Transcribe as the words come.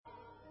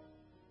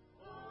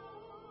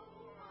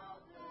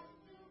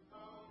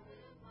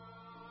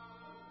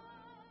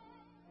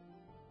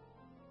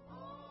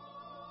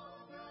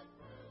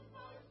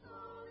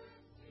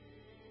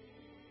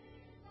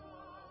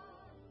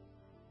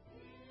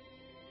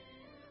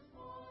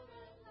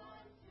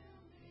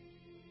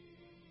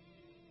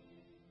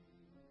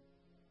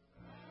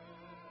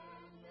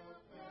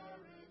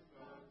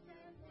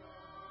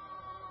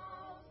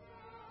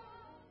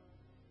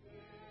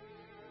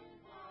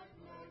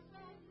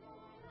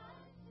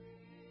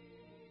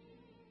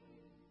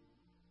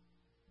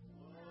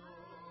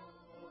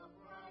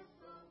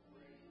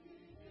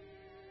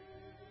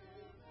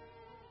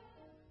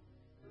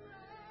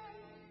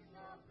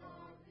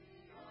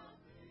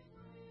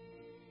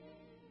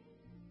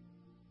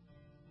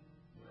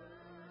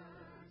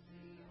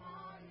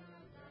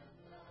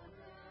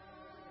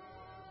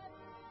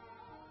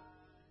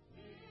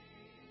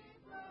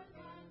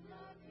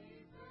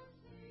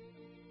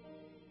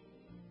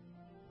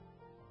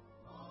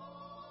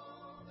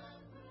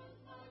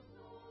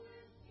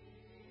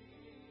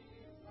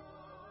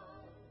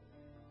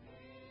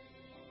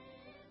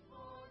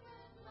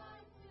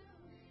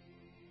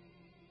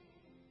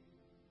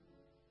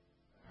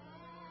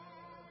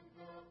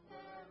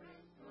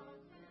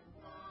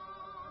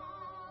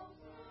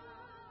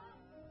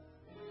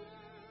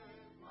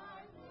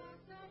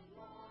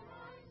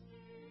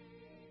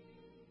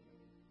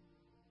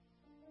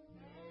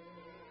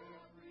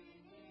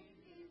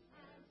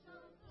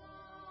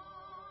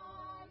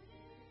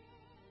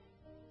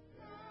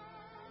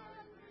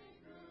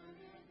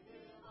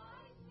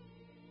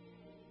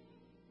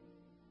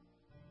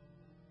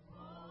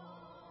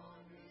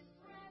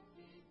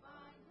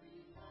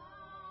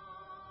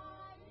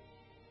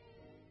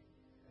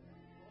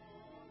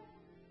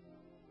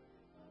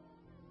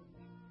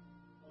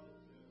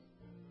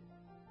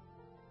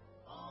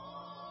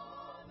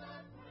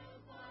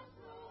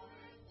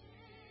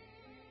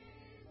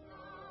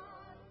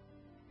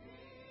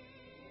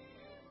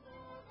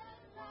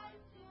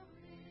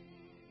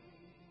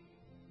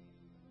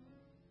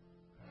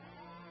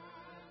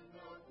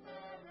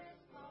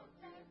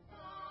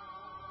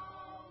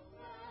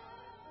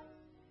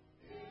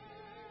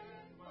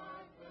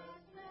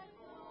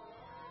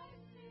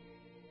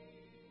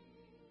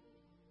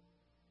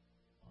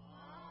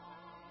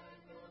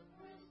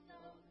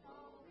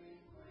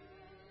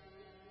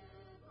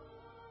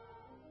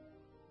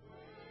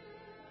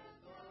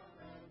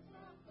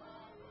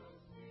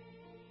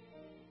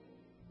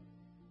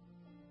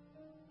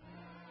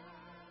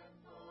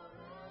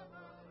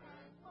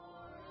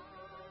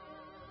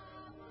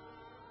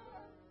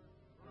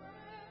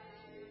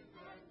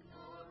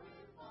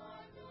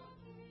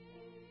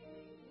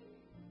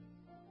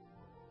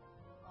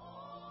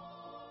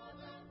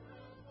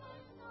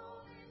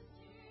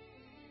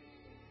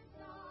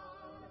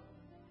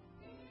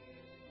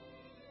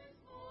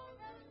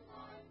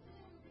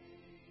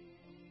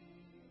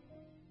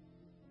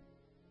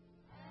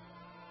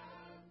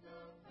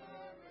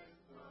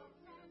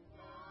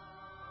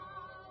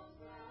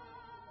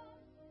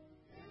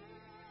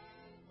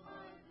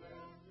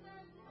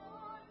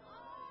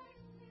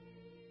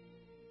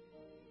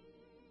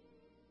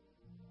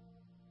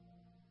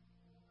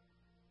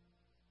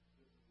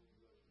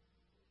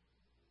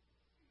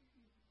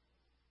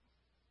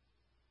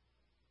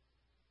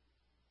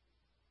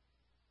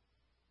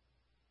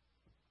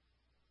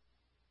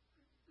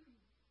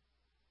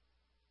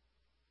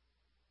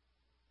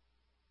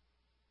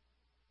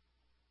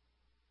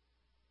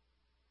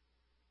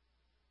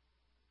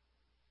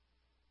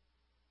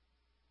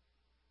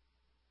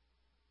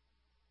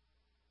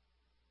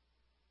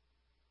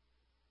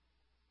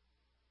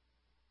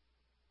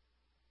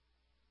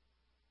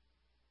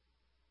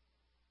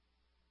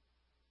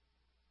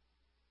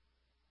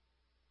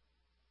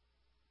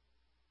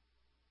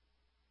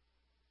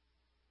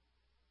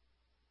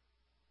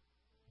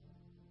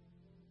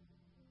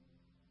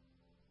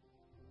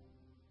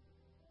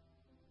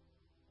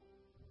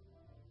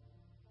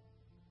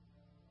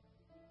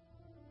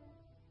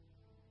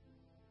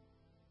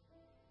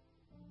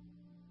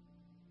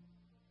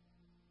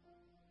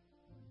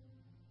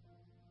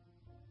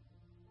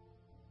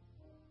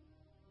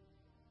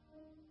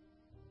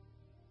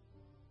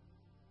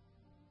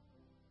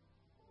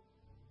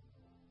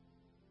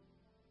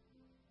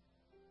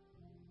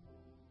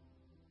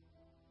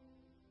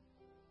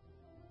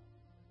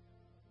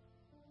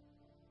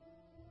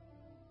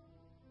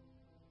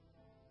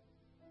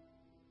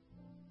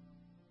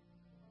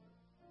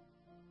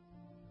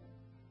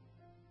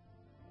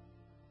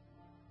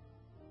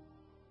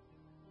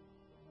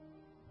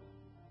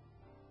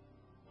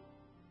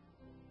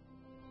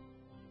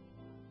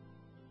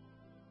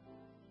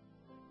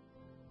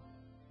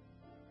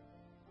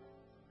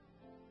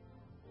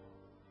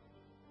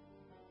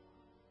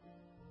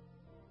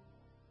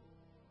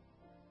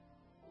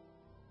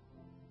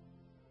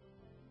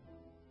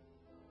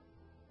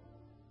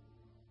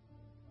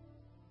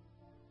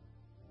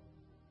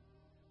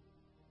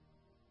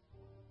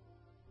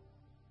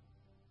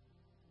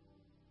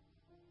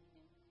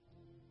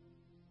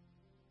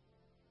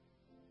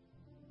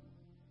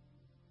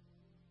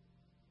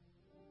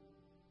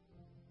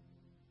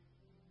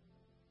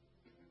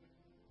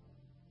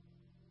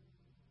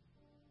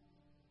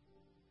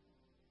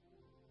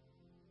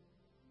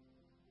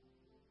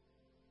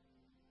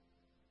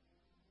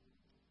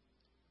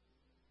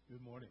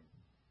Good morning.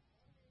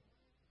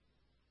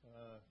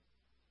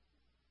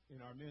 In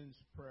our men's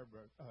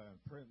Bible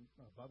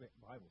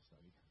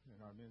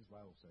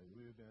study,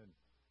 we've been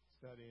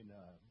studying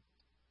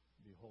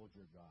Behold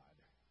Your God.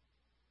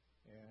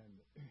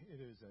 And it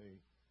is a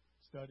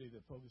study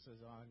that focuses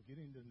on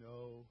getting to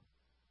know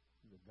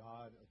the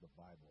God of the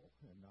Bible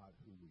and not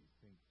who we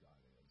think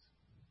God is.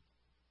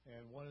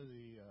 And one of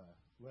the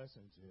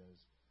lessons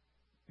is,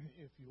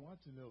 if you want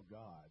to know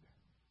God,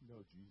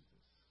 know Jesus.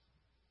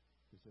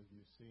 Because if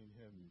you've seen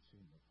him, you've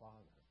seen the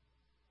Father.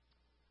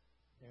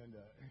 And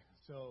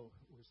so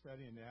we're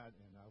studying that,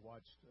 and I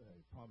watched a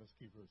Promise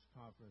Keepers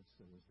conference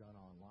that was done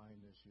online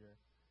this year.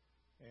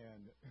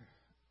 And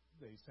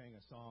they sang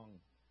a song.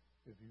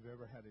 If you've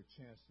ever had a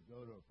chance to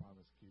go to a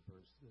Promise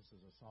Keepers, this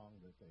is a song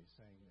that they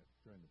sang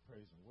during the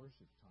praise and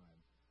worship time.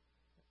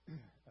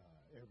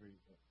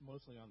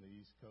 Mostly on the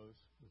East Coast,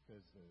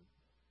 because the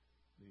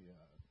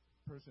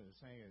person who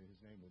sang it,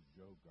 his name was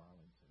Joe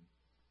Garlington.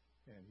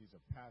 And he's a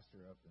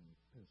pastor up in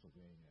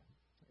Pennsylvania,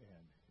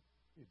 and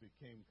it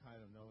became kind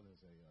of known as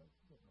a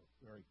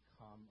very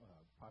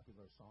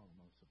popular song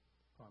amongst the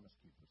Promise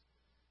Keepers,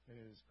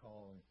 and it is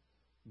called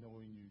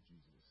Knowing You,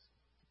 Jesus.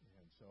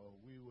 And so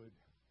we would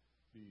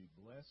be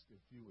blessed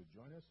if you would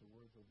join us. The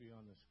words will be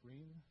on the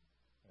screen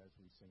as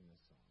we sing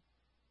this song.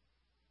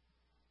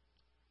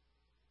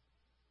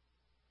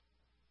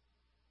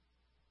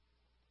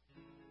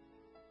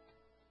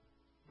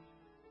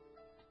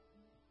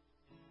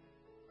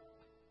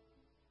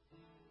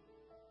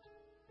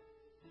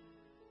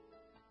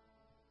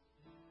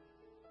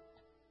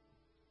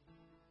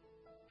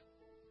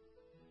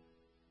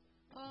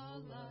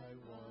 All I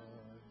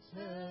once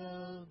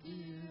held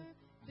dear,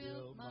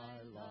 built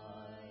my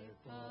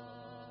life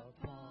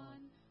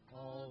upon.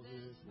 All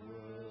this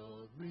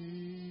world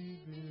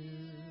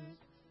reveals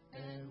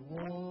and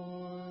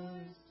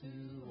wars to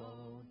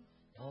own.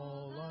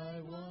 All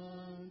I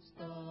once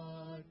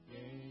thought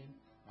gain,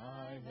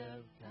 I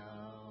have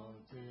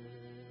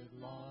counted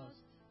loss,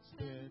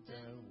 spent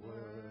and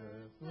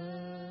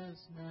worthless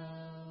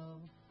now,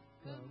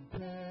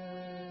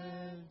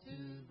 compared to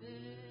this.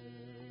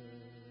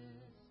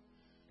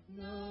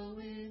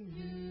 Knowing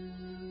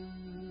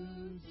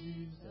you,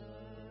 Jesus,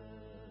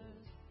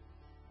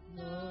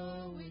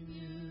 knowing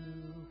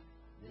you,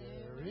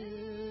 there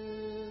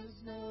is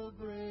no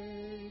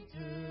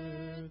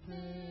greater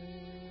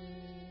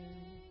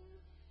thing.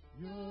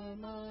 You're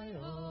my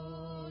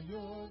all,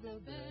 you're the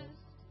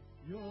best,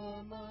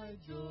 you're my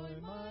joy,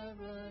 my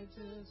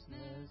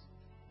righteousness,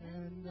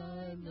 and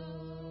I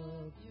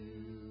love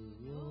you,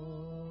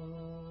 Lord.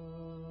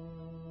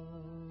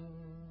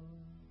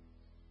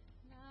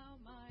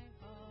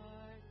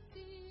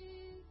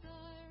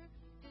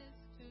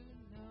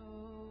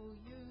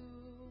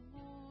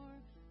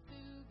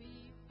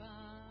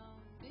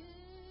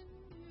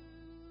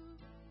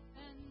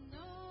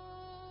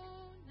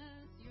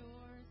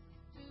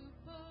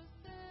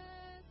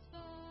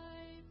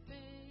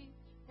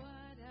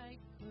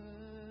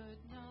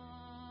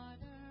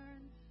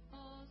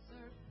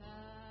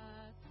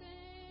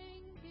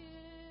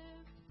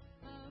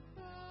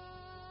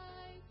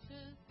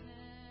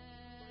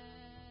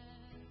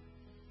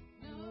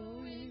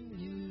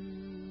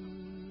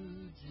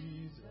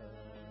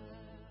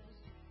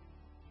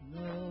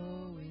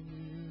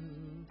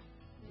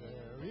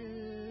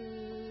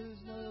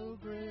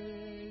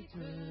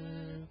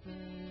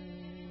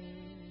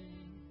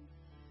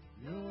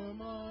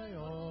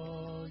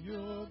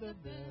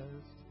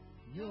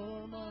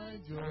 You're my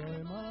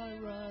joy, my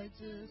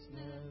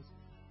righteousness,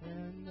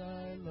 and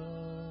I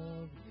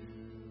love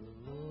you,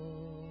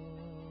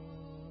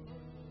 Lord.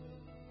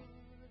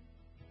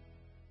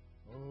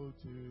 Oh,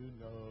 to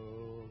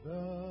know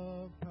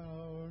the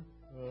power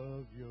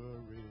of your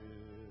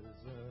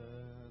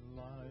risen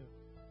life,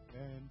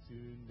 and to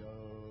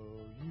know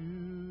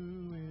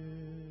you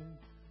in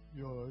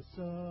your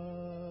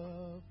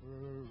sufferings,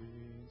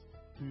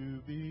 to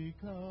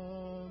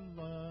become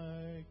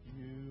like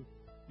you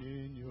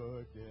in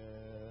your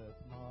death,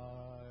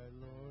 my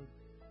Lord,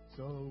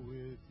 so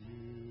with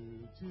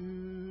you to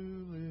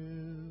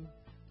live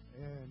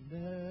and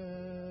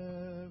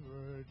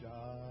never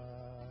die.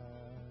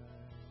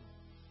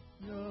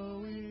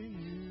 Knowing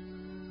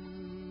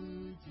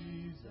you,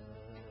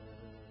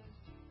 Jesus,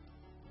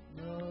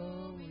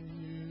 knowing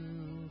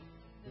you,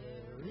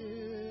 there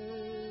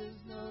is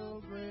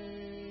no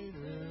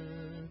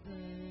greater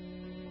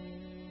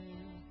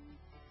thing.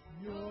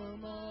 You're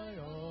my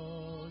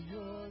all,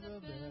 you're the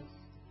best,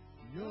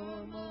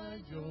 you're my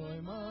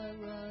joy, my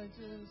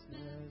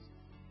righteousness,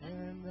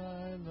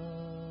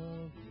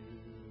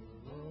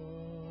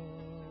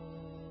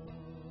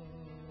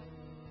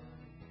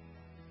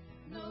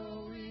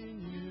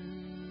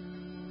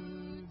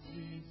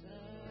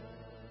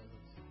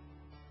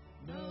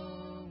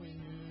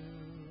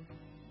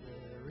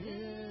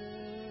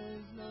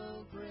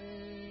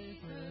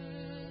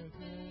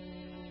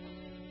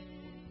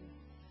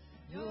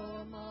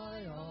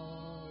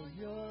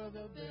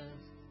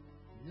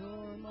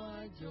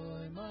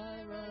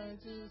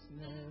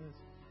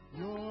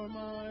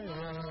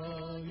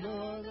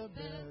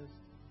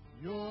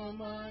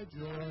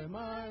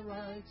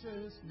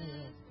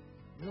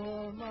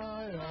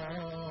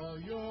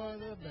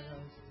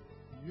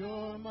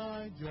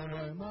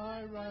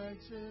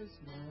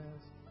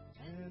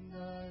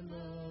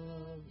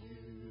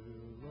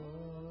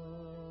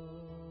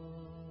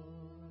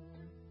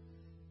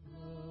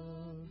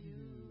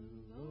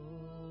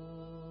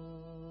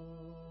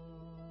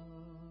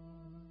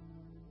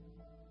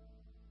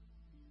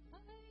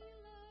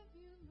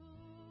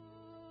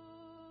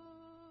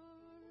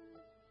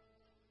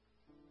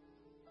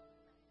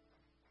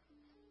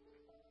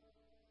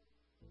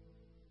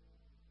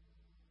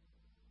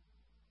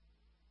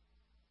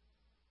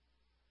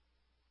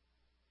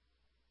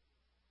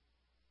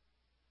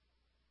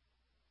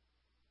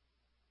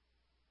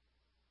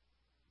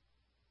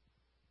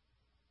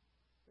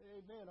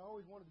 Amen. I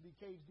always wanted to be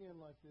caged in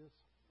like this.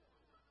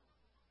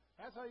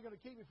 That's how you're going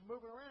to keep me from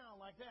moving around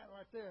like that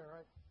right there,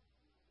 right?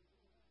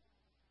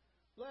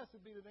 Blessed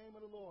be the name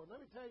of the Lord.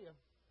 Let me tell you,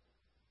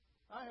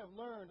 I have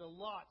learned a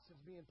lot since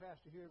being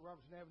pastor here at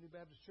Robertson Avenue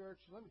Baptist Church.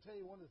 Let me tell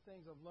you one of the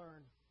things I've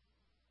learned,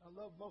 I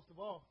love most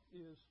of all,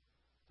 is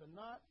to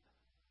not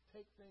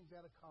take things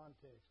out of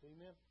context.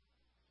 Amen?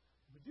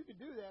 But you can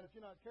do that if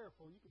you're not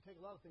careful. You can take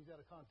a lot of things out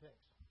of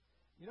context.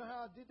 You know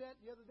how I did that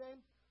the other day?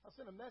 I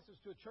sent a message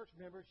to a church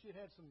member. She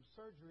had some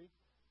surgery.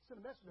 I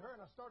sent a message to her, and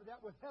I started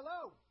out with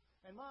hello.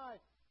 And my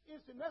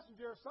instant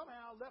messenger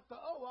somehow left the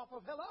O off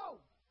of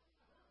hello.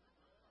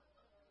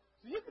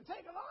 So you can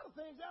take a lot of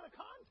things out of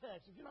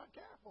context if you're not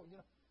careful, you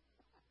know.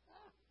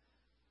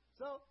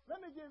 So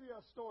let me give you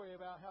a story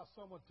about how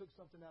someone took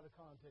something out of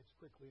context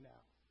quickly now.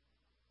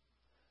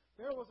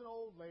 There was an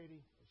old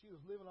lady. She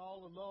was living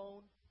all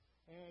alone,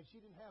 and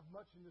she didn't have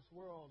much in this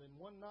world. And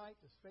one night,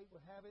 as fate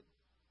would have it,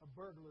 a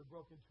burglar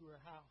broke into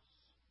her house.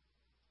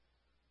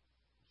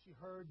 She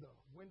heard the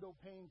window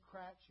pane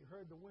crack. She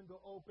heard the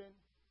window open.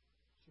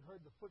 She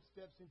heard the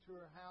footsteps into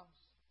her house.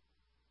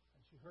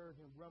 She heard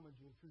him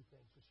rummaging through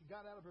things. So she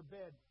got out of her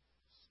bed,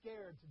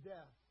 scared to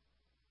death,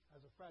 as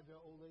a fragile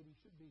old lady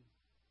should be.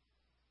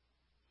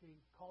 She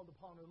called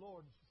upon her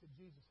Lord, and she said,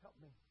 Jesus, help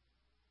me.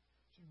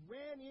 She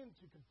ran in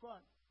to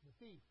confront the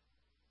thief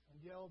and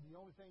yelled the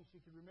only thing she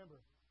could remember,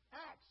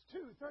 Acts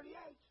 2:38.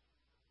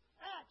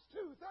 Acts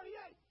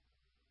 2:38.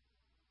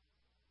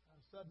 All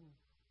of a sudden,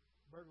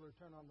 the burglar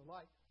turned on the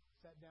light,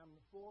 sat down on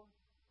the floor,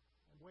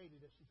 and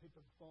waited as she picked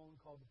up the phone and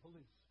called the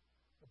police.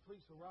 The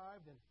police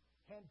arrived and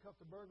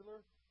handcuffed the burglar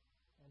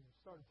and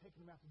started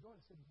taking him out the door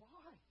and said,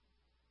 why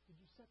did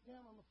you sit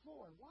down on the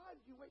floor? And why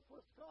did you wait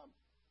for us to come?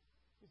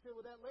 He said,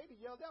 well, that lady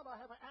yelled out, I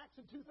have an axe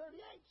and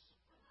 238s.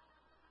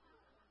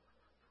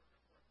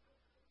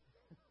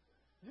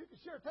 You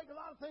can sure take a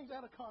lot of things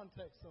out of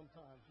context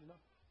sometimes, you know.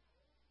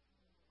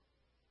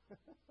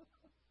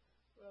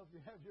 Well, if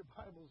you have your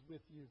Bibles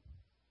with you,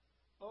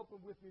 open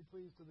with me,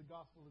 please, to the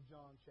Gospel of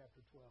John,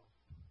 chapter 12.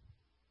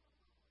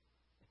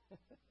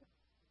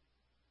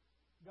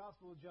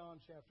 Gospel of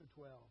John, chapter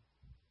 12.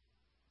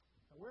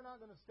 Now, we're not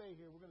going to stay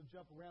here. We're going to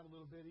jump around a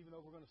little bit, even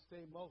though we're going to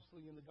stay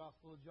mostly in the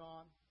Gospel of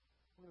John.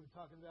 We're going to be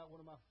talking about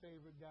one of my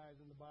favorite guys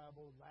in the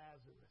Bible,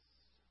 Lazarus.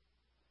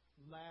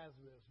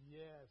 Lazarus,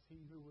 yes,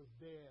 he who was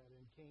dead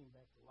and came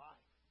back to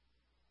life.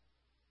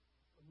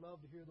 I'd love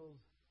to hear those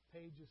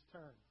pages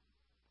turn.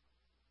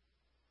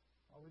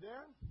 Are we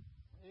there?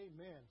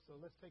 Amen. So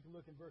let's take a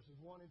look in verses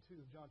 1 and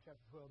 2 of John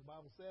chapter 12. The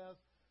Bible says,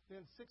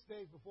 then 6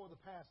 days before the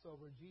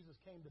Passover, Jesus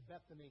came to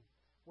Bethany,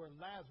 where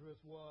Lazarus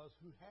was,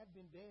 who had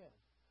been dead,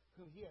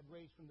 whom he had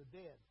raised from the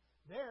dead.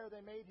 There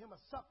they made him a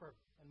supper,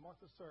 and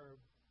Martha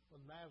served, but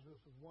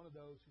Lazarus was one of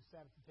those who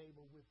sat at the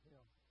table with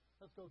him.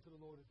 Let's go to the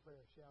Lord in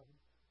prayer, shall we?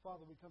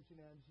 Father, we come to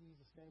you now in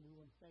Jesus' name. We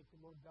want to thank you,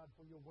 Lord God,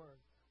 for your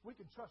word. We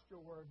can trust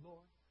your word,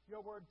 Lord.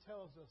 Your word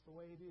tells us the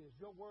way it is.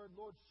 Your word,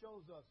 Lord,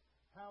 shows us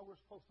how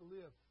we're supposed to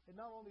live. And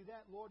not only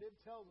that, Lord, it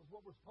tells us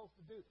what we're supposed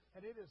to do.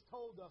 And it has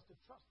told us to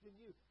trust in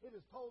you. It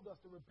has told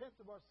us to repent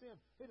of our sin.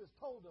 It has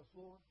told us,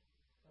 Lord,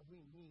 that we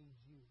need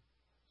you.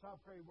 So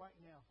I pray right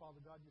now,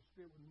 Father God, your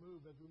Spirit would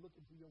move as we look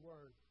into your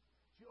word.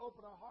 As you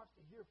open our hearts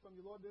to hear from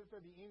you, Lord, if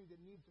there be any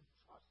that needs to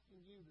trust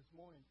in you this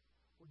morning,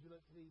 would you let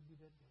today be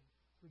that day?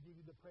 We give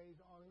you the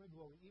praise, honor, and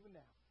glory, even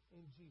now,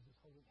 in Jesus'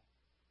 holy name.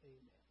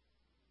 Amen.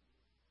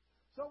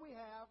 So we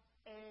have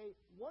a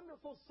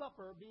wonderful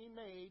supper being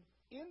made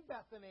in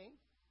Bethany,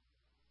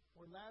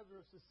 where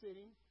Lazarus is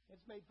sitting.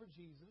 It's made for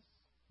Jesus.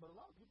 But a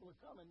lot of people are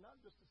coming not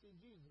just to see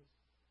Jesus,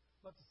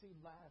 but to see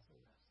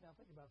Lazarus. Now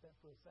think about that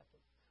for a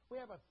second. We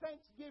have a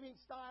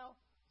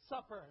Thanksgiving-style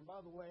supper. And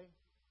by the way,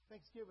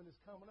 Thanksgiving is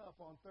coming up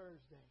on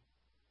Thursday.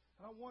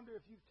 And I wonder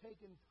if you've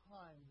taken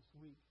time this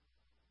week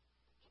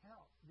to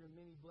count your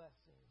many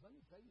blessings. Let me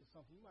tell you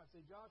something. You might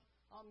say, Josh,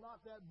 I'm not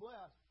that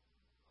blessed.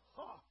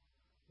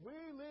 We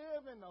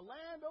live in the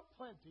land of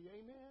plenty.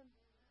 Amen.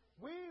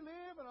 We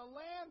live in a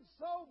land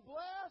so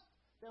blessed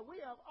that we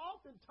have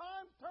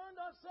oftentimes turned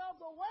ourselves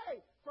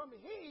away from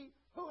He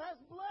who has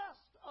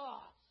blessed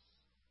us.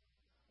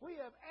 We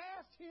have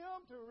asked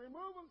Him to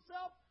remove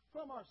Himself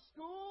from our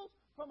schools,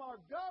 from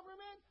our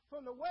government,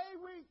 from the way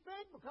we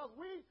think, because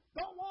we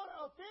don't want to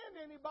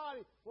offend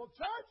anybody. Well,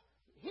 church,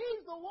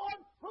 He's the one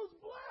who's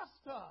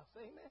blessed us.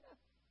 Amen.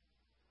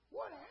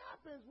 What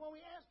happens when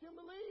we ask Him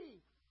to leave?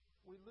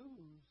 We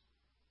lose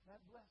that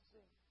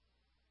blessing.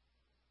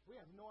 We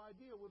have no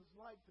idea what it's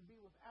like to be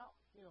without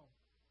Him.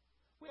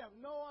 We have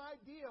no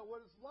idea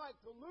what it's like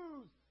to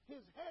lose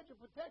His hedge of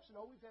protection.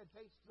 Oh, we've had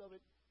tastes of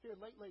it here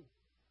lately.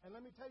 And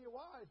let me tell you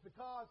why. It's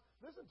because,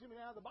 listen to me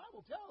now, the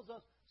Bible tells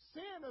us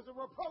sin is a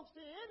reproach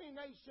to any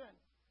nation.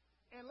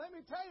 And let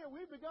me tell you,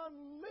 we've begun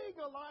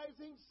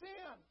legalizing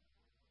sin.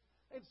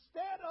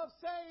 Instead of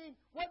saying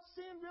what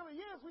sin really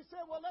is, we said,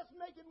 well, let's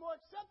make it more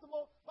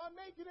acceptable by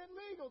making it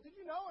legal. Did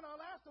you know in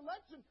our last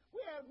election, we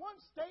had one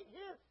state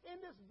here in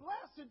this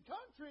blessed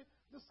country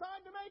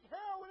decide to make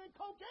heroin and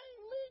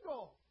cocaine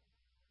legal?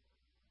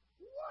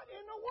 What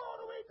in the world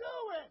are we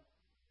doing?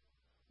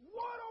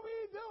 What are we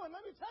doing?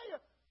 me tell you,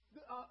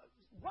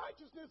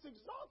 righteousness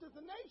exalteth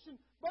a nation,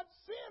 but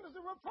sin is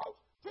a reproach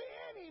to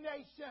any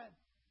nation.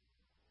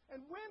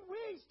 And when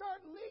we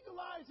start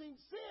legalizing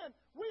sin,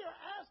 we are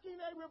asking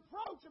a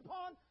reproach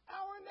upon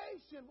our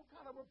nation. What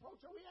kind of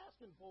reproach are we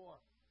asking for?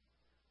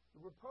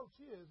 The reproach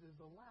is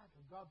the lack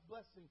of God's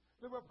blessing.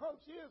 The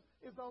reproach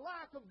is the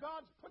lack of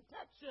God's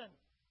protection.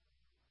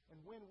 And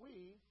when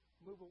we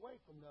move away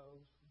from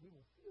those, we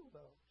will feel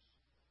those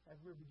as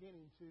we're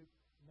beginning to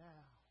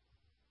now.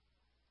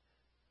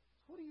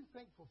 What are you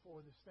thankful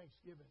for this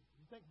Thanksgiving?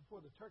 You thankful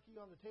for the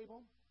turkey on the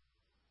table?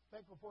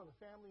 Thankful for the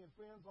family and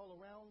friends all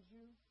around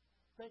you?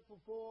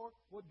 Thankful for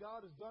what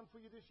God has done for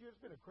you this year?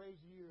 It's been a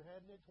crazy year,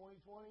 hasn't it,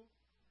 2020?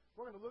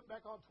 We're going to look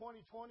back on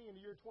 2020 in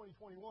the year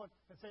 2021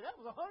 and say, that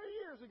was 100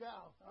 years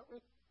ago.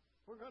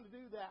 We're going to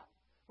do that.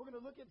 We're going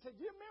to look and say,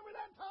 do you remember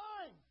that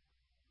time?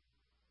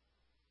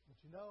 But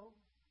you know,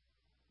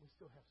 we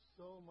still have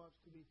so much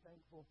to be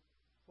thankful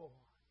for.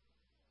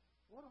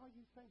 What are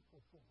you thankful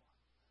for?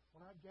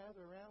 When I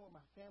gather around with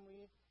my family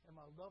and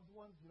my loved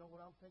ones, you know what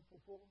I'm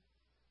thankful for?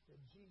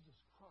 That Jesus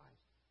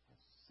Christ has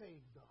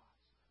saved us.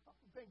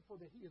 I'm thankful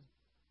that He has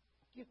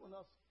given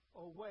us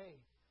a way.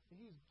 That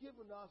He's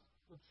given us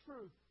the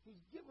truth.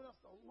 He's given us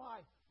the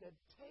life that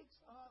takes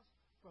us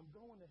from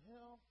going to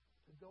hell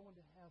to going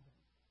to heaven.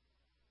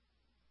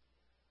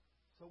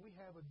 So we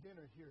have a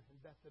dinner here in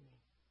Bethany.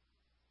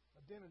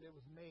 A dinner that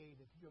was made.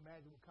 If you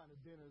imagine what kind of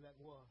dinner that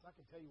was. I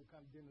can tell you what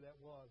kind of dinner that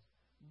was.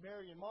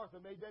 Mary and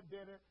Martha made that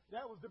dinner.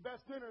 That was the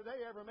best dinner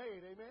they ever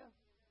made. Amen?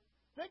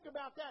 Think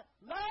about that.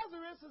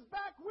 Lazarus is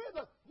back with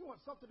us. You want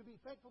something to be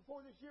thankful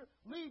for this year?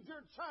 Lead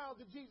your child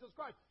to Jesus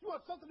Christ. You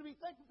want something to be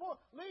thankful for?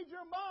 Lead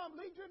your mom,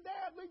 lead your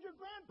dad, lead your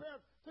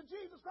grandparents to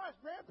Jesus Christ.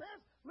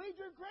 Grandparents, lead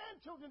your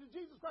grandchildren to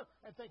Jesus Christ.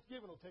 And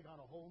Thanksgiving will take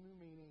on a whole new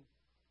meaning.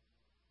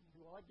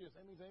 You like this?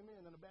 That means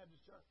amen in a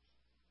Baptist church.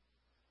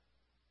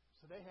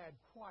 So they had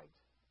quite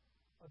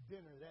a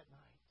dinner that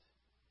night.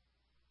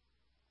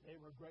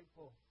 They were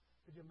grateful.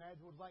 Could you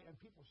imagine what it was like? And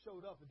people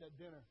showed up at that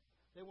dinner.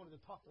 They wanted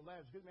to talk to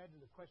Lazarus. Could you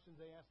imagine the questions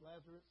they asked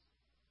Lazarus?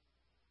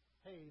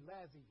 Hey,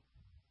 Lazzy,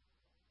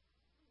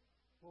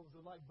 what was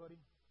it like, buddy?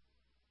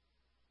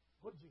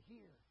 What did you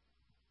hear?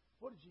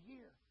 What did you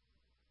hear?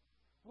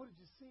 What did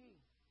you see?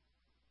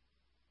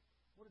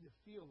 What did it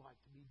feel like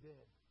to be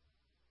dead?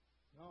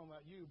 I don't know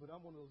about you, but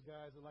I'm one of those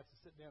guys that likes to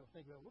sit down and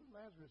think about, what did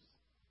Lazarus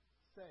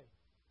say?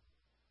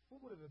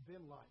 What would it have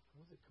been like?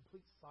 Was it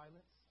complete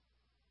silence?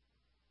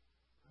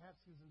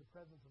 Perhaps he was in the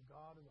presence of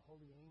God and the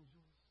holy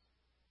angels.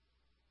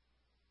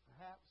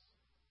 Perhaps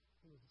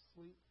he was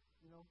asleep.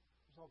 You know,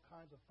 there's all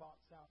kinds of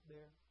thoughts out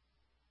there.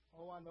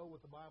 Oh, I know what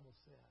the Bible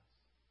says.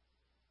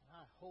 And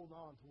I hold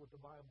on to what the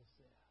Bible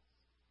says.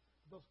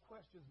 Those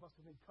questions must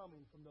have been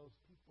coming from those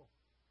people.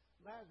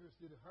 Lazarus,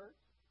 did it hurt?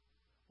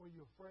 Were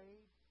you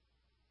afraid?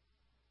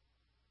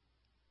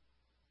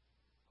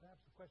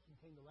 Perhaps the question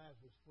came to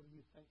Lazarus, what are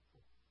you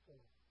thankful for?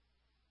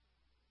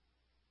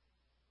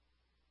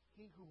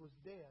 He who was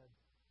dead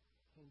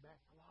came back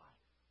to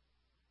life.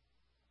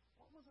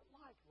 What was it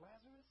like,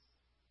 Lazarus,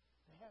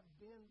 to have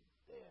been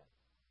dead?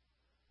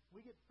 We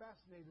get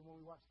fascinated when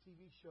we watch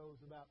TV shows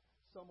about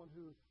someone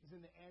who is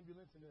in the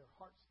ambulance and their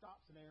heart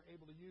stops and they're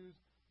able to use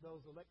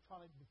those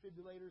electronic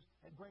defibrillators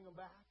and bring them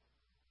back.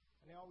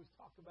 And they always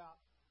talk about,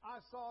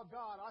 I saw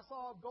God, I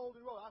saw a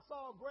golden road, I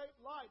saw a great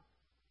light.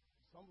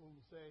 Some of them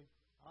will say,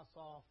 I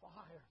saw a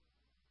fire.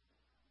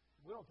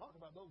 We don't talk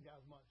about those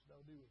guys much,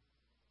 though, do we?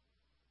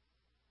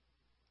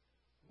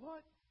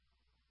 What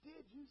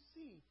did you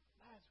see,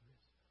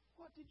 Lazarus?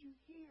 What did you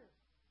hear?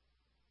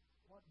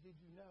 What did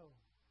you know?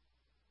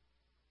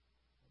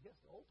 I guess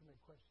the ultimate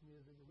question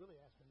is that we're really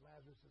asking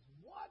Lazarus is,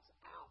 what's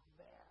out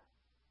there?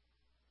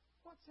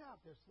 What's out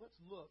there? So let's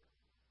look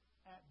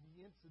at the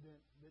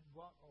incident that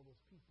brought all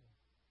those people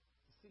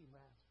to see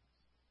Lazarus.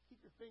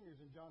 Keep your fingers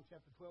in John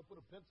chapter 12.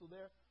 Put a pencil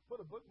there. Put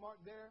a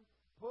bookmark there.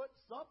 Put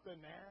something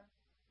there.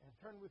 And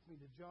turn with me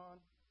to John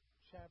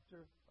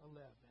chapter 11.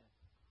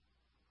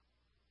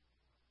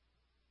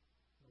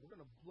 We're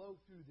going to blow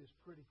through this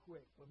pretty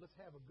quick, but let's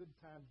have a good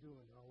time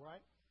doing it, all right?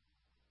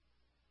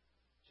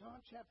 John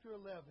chapter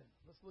 11.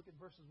 Let's look at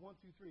verses 1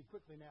 through 3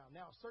 quickly now.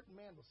 Now, a certain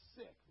man was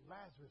sick,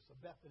 Lazarus of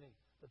Bethany,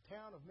 the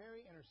town of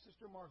Mary and her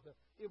sister Martha.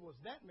 It was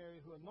that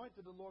Mary who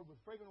anointed the Lord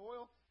with fragrant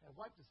oil and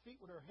wiped his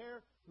feet with her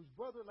hair, whose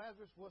brother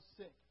Lazarus was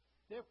sick.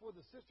 Therefore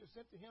the sister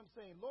sent to him,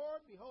 saying,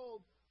 Lord,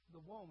 behold,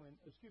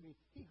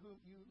 he whom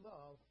you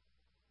love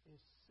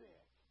is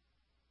sick.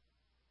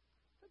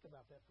 Think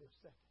about that for a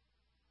second.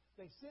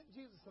 They sent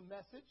Jesus a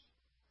message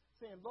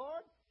saying,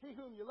 Lord, he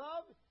whom you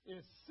love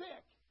is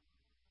sick.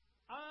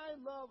 I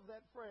love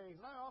that phrase,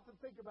 and I often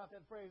think about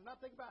that phrase, and I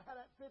think about how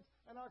that fits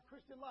in our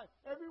Christian life.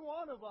 Every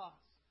one of us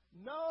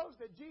knows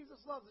that Jesus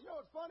loves us. You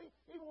know what's funny?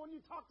 Even when you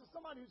talk to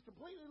somebody who's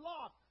completely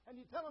lost, and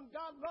you tell them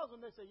God loves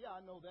them, they say, yeah,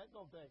 I know that,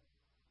 don't they?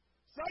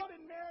 So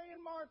did Mary and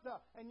Martha.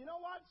 And you know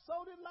what? So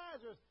did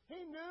Lazarus. He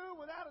knew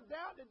without a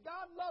doubt that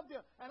God loved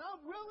him. And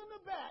I'm willing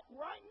to bet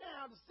right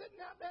now to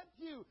sitting out that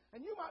pew,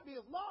 and you might be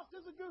as lost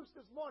as a goose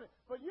this morning,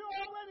 but you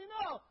already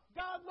know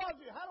God loves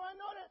you. How do I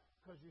know that?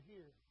 Because you're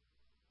here.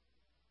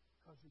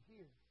 because you're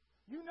here.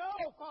 You know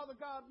Father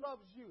God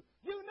loves you.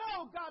 You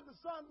know God the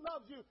Son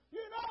loves you.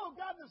 You know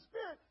God the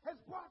Spirit has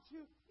brought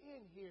you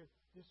in here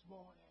this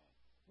morning.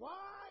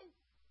 Why?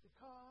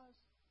 Because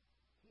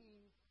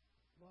He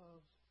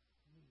loves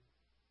you.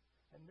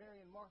 And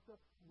Mary and Martha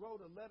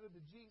wrote a letter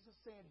to Jesus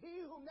saying,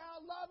 He whom thou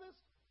lovest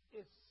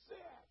is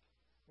sick.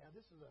 Now,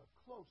 this is a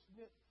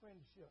close-knit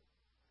friendship.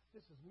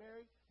 This is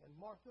Mary and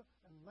Martha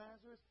and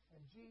Lazarus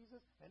and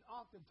Jesus. And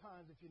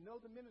oftentimes, if you know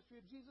the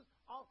ministry of Jesus,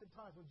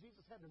 oftentimes when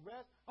Jesus had to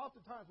rest,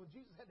 oftentimes when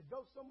Jesus had to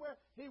go somewhere,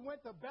 He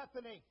went to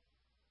Bethany.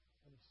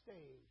 And He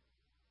stayed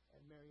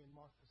at Mary and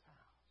Martha's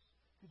house.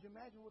 Could you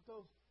imagine what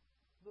those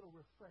little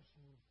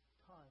refreshing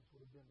times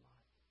would have been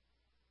like?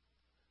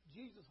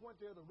 Jesus went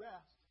there to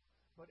rest,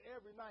 but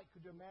every night,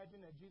 could you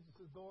imagine at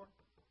Jesus' door,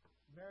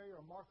 Mary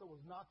or Martha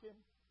was knocking,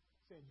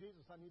 saying,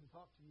 Jesus, I need to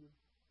talk to you.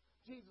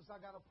 Jesus, I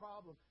got a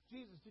problem.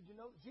 Jesus, did you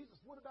know? Jesus,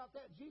 what about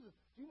that? Jesus,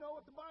 do you know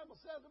what the Bible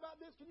says about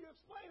this? Can you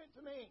explain it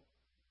to me?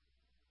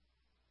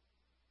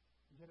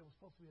 And yet it was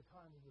supposed to be a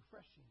time of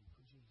refreshing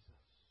for Jesus.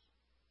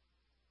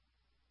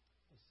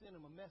 They sent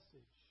Him a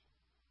message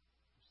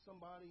from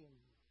somebody and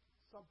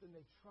something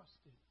they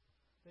trusted.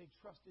 They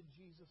trusted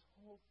Jesus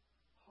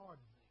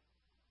wholeheartedly.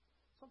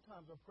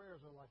 Sometimes our prayers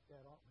are like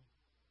that, aren't we?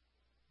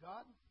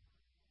 God,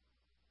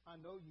 I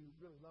know you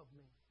really love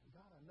me. And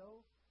God, I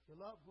know you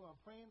love who I'm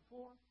praying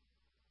for.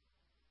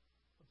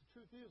 But the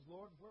truth is,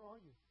 Lord, where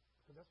are you?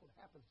 Because that's what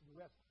happens to the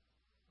rest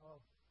of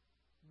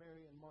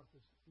Mary and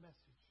Martha's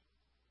message.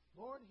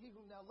 Lord, he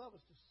whom thou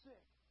lovest is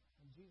sick.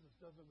 And Jesus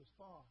doesn't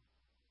respond.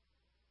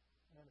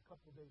 And a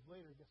couple of days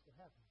later, guess what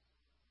happens?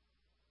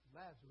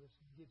 Lazarus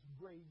gets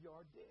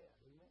graveyard dead.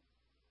 Amen?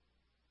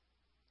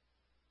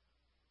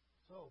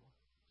 So,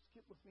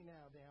 skip with me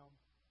now down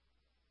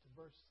to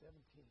verse 17.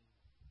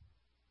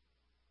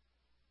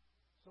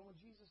 So when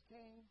Jesus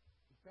came,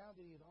 He found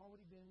that He had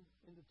already been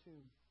in the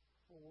tomb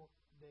 4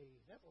 days.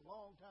 That's a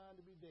long time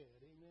to be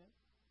dead. Amen?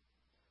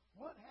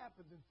 What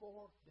happens in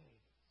 4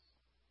 days?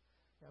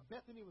 Now,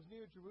 Bethany was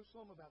near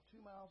Jerusalem, about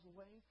 2 miles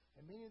away,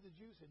 and many of the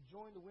Jews had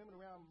joined the women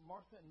around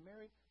Martha and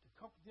Mary to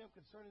comfort them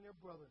concerning their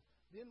brother.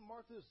 Then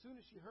Martha, as soon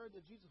as she heard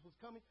that Jesus was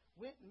coming,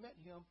 went and met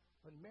Him,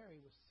 but Mary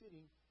was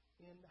sitting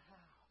in the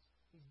house.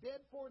 He's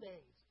dead 4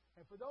 days.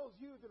 And for those of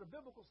you that are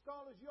biblical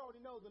scholars, you already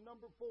know the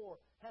number 4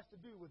 has to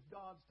do with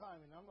God's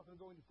timing. Now, I'm not going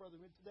to go any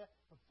further into that,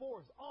 but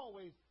 4 is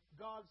always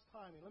God's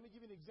timing. Let me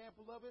give you an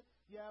example of it.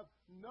 You have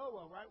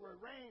Noah, right, where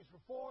it rains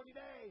for 40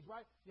 days,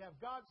 right? You have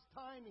God's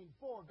timing,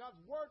 4. God's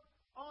work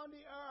on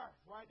the earth,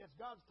 right? That's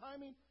God's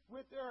timing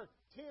with the earth.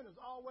 10 is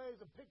always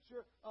a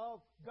picture of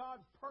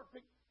God's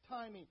perfect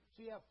timing.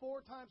 So you have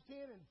 4 times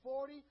 10 and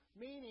 40,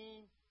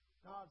 meaning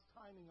God's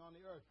timing on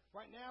the earth.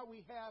 Right now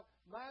we have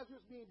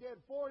Lazarus being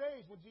dead 4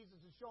 days when Jesus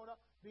is showing up,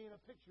 being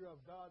a picture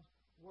of God's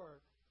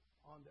work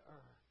on the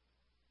earth.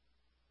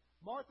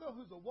 Martha,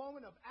 who's a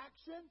woman of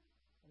action,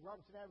 and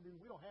Robertson Avenue,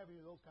 we don't have any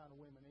of those kind of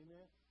women,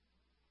 amen?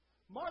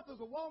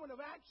 Martha's a woman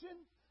of action,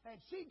 and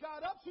she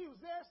got up. She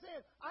was there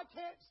saying, I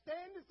can't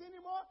stand this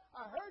anymore.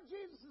 I heard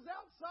Jesus is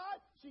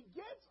outside. She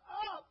gets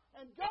up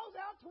and goes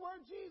out to where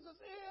Jesus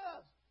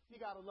is.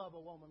 You got to love a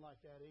woman like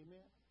that,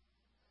 amen?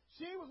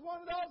 She was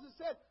one of those that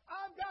said,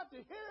 I've got to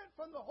hear it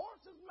from the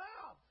horse's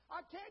mouth. I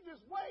can't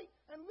just wait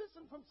and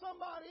listen from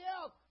somebody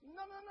else.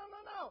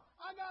 No.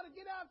 I got to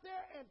get out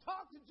there and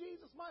talk to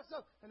Jesus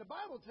myself. And the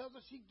Bible tells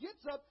us she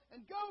gets up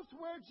and goes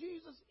to where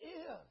Jesus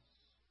is.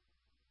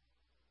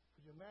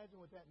 Could you imagine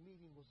what that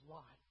meeting was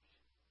like?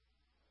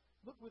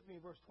 Look with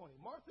me in verse 20.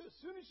 Martha, as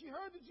soon as she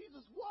heard that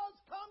Jesus was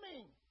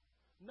coming,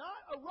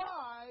 not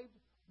arrived,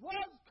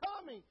 was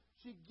coming.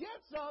 She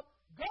gets up,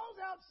 goes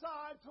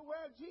outside to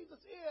where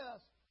Jesus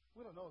is.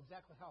 We don't know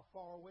exactly how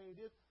far away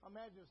it is. I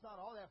imagine it's not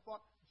all that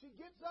far. She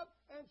gets up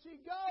and she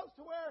goes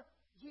to where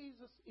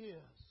Jesus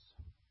is.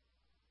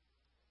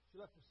 She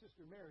left her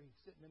sister Mary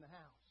sitting in the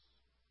house.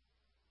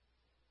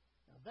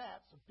 Now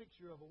that's a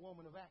picture of a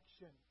woman of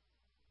action.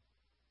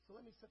 So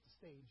let me set the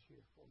stage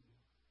here for you.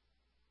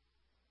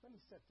 Let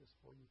me set this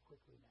for you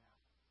quickly now.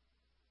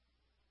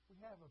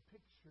 We have a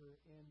picture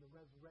in the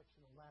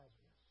resurrection of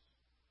Lazarus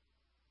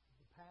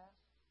of the past,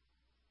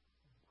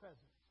 of the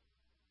present,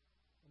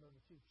 and of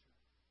the future.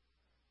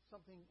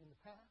 Something in the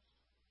past,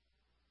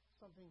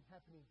 something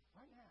happening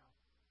right now,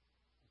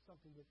 and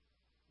something that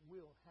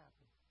will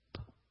happen,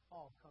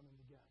 all coming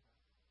together,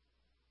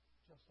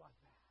 just like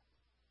that.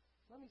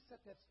 Let me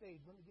set that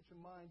stage. Let me get your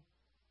mind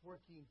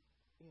working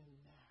in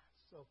that.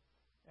 So,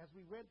 as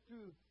we read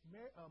through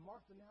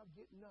Martha now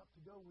getting up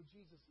to go where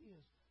Jesus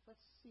is,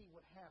 let's see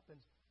what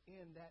happens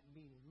in that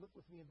meeting. Look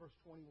with me in verse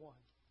 21.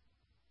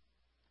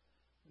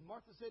 And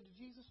Martha said to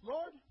Jesus,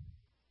 Lord,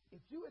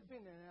 if you had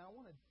been there, now I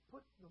want to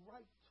put the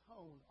right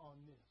tone on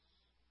this,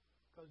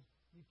 because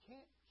you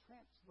can't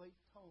translate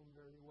tone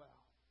very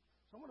well.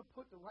 So I'm going to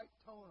put the right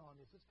tone on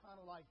this. It's kind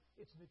of like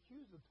it's an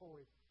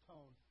accusatory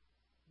tone.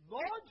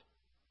 Lord,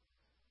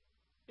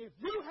 if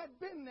you had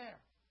been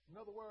there, in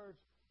other words,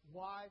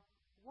 why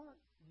weren't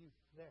you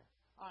there?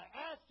 I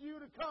asked you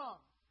to come.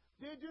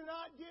 Did you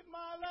not get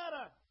my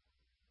letter?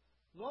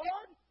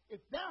 Lord, if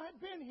thou had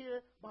been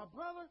here, my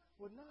brother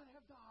would not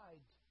have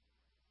died.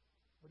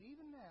 But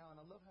even now, and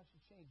I love how she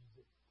changes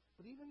it,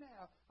 but even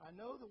now, I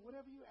know that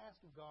whatever you ask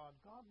of God,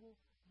 God will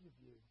give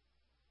you.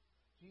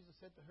 Jesus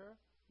said to her,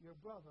 your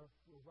brother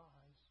will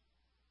rise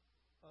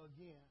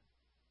again.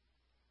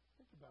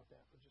 Think about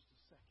that for just a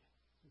second.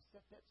 We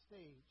set that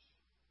stage.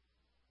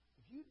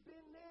 If you'd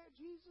been there,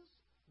 Jesus,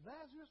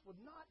 Lazarus would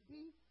not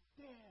be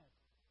dead.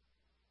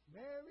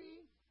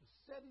 Mary is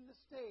setting the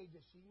stage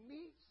as she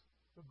meets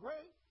the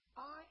great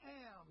I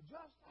Am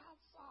just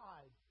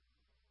outside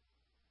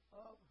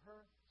of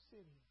her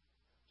city,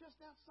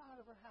 just outside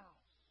of her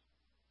house.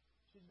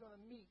 She's going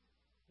to meet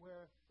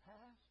where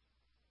past,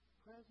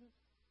 present,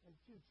 and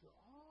future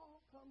all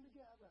come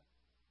together.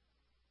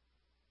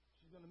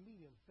 She's going to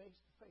meet him face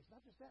to face.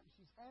 Not just that, but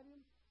she's had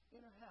him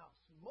in her house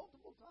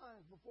multiple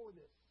times before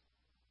this.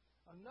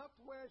 Enough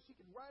to where she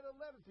could write a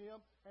letter to him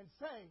and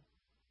say,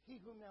 he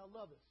whom thou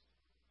lovest,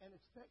 and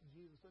expect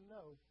Jesus to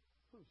know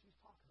who she's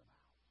talking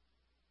about.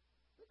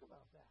 Think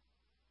about that.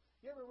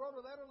 You ever wrote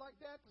a letter like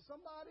that to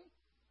somebody?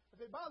 And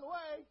say, by the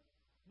way,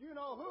 you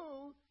know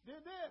who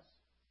did this?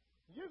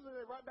 Usually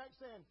they write back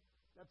saying,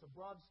 that's a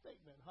broad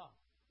statement, huh?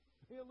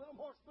 Be a little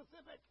more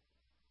specific.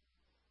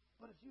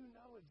 But if you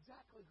know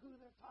exactly who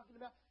they're talking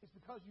about, it's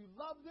because you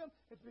love them.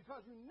 It's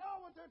because you know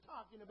what they're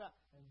talking about.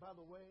 And by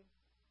the way,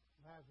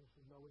 Lazarus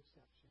was no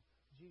exception.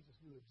 Jesus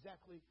knew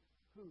exactly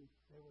who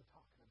they were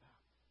talking about.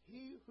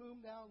 He whom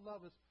thou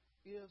lovest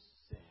is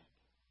sick.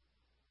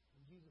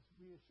 And Jesus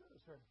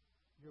reassures her,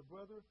 your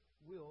brother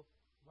will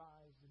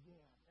rise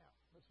again. Now,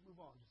 let's move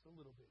on just a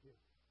little bit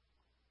here.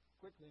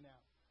 Quickly now.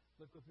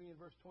 Look with me in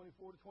verse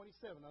 24 to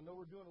 27. I know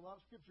we're doing a lot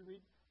of scripture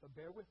reading, but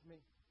bear with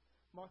me.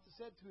 Martha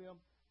said to him,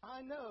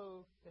 I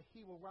know that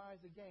he will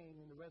rise again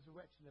in the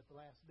resurrection at the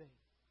last day.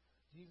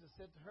 Jesus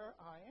said to her,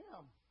 I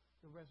am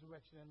the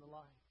resurrection and the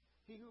life.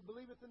 He who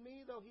believeth in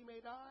me, though he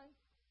may die,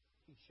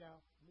 he shall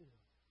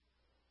live.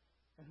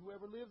 And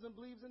whoever lives and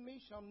believes in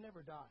me shall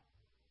never die.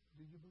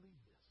 Do you believe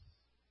this?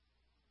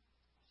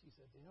 She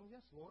said to him,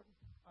 yes, Lord,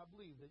 I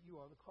believe that you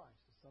are the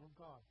Christ, the Son of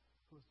God,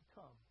 who is to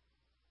come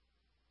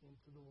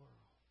into the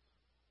world.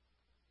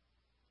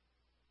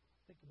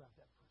 Think about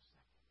that for a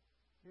second.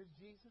 Here's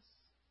Jesus,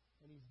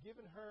 and he's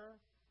given her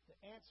the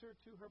answer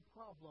to her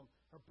problem.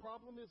 Her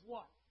problem is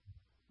what?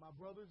 My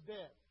brother's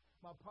dead.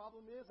 My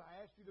problem is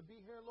I asked you to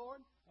be here, Lord,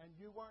 and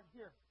you weren't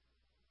here.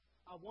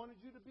 I wanted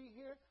you to be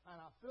here, and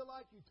I feel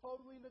like you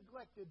totally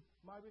neglected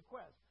my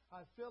request.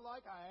 I feel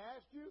like I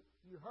asked you,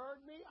 you heard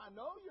me, I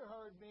know you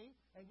heard me,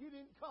 and you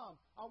didn't come.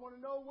 I want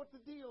to know what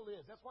the deal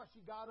is. That's why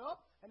she got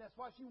up, and that's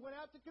why she went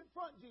out to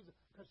confront Jesus,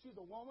 because she's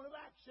a woman of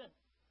action.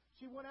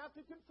 She went out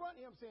to confront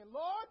him, saying,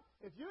 Lord,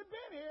 if you'd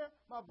been here,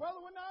 my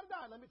brother would not have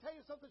died. Let me tell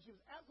you something. She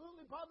was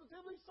absolutely,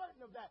 positively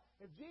certain of that.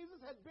 If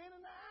Jesus had been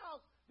in the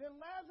house, then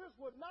Lazarus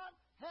would not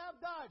have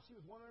died. She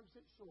was 100%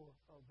 sure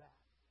of that.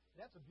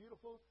 That's a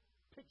beautiful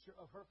picture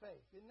of her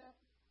faith, isn't that?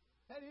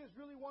 That is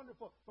really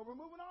wonderful. But we're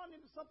moving on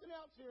into something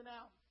else here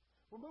now.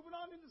 We're moving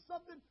on into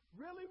something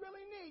really,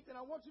 really neat, and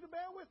I want you to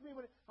bear with me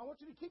with it. I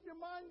want you to keep your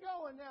mind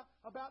going now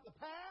about the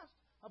past,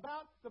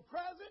 about the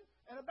present,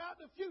 and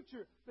about the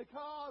future,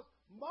 because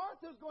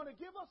Martha's going to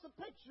give us a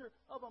picture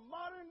of a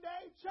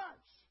modern-day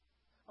church.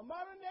 A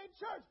modern-day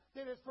church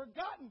that has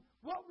forgotten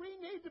what we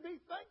need to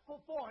be thankful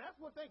for. And that's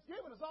what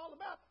Thanksgiving is all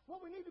about, what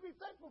we need to be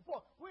thankful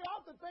for. We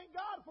often thank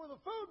God for the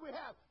food we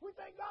have. We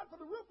thank God for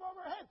the roof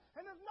over our head.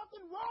 And there's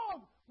nothing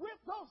wrong with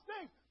those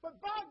things.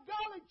 But by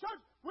golly,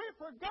 church, we've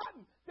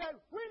forgotten that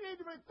we need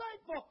to be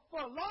thankful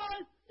for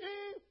life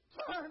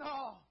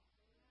eternal.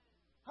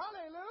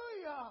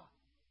 Hallelujah.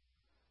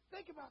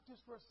 Think about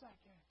this for a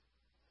second.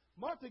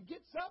 Martha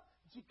gets up,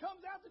 and she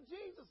comes out to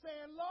Jesus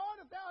saying,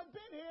 Lord, if thou had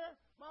been here,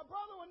 my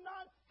brother would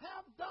not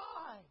have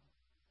died.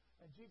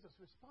 And Jesus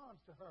responds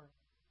to her,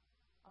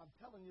 I'm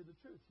telling you the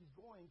truth. He's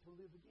going to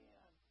live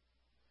again.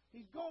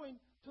 He's going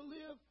to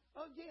live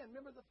again.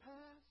 Remember the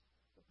past,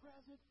 the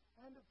present,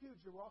 and the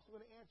future. We're also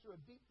going to answer a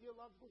deep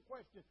theological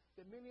question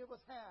that many of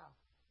us have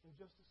in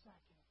just a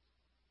second.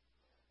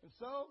 And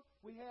so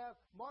we have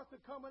Martha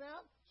coming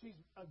out. She's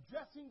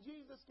addressing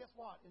Jesus, guess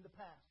what, in the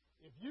past.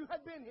 If you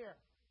had been here,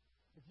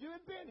 it's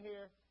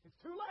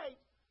too late,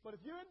 but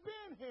if you had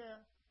been here,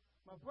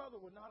 my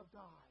brother would not have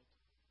died.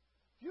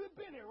 If you had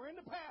been here, we're in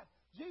the past.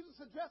 Jesus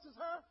addresses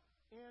her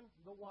in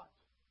the what?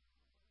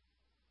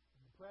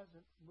 In the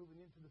present,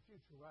 moving into the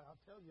future, right? I'll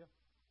tell you,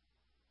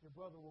 your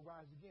brother will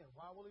rise again.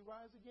 Why will he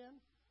rise again?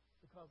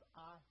 Because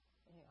I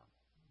am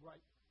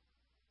right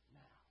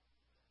now.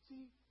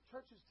 See,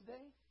 churches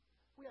today,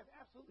 we have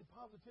absolutely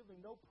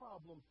positively no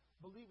problem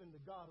believing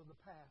the God of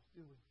the past,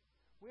 do we?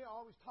 We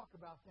always talk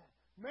about that.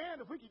 Man,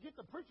 if we could get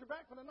the preacher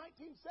back from the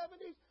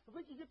 1970s, if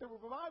we could get the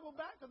revival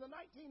back to the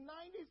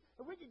 1990s,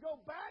 if we could go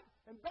back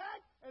and back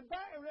and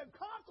back, and we're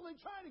constantly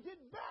trying to get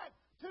back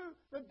to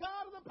the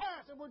God of the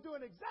past. And we're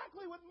doing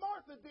exactly what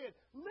Martha did,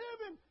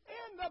 living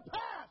in the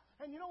past.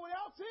 And you know what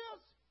else is?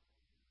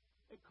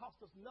 It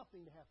costs us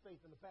nothing to have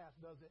faith in the past,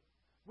 does it?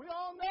 We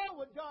all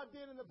know what God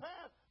did in the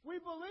past. We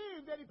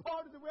believe that He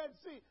parted the Red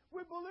Sea.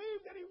 We believe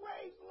that He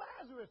raised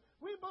Lazarus.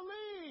 We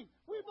believe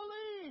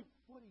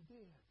what He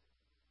did.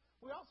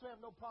 We also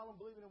have no problem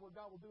believing in what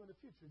God will do in the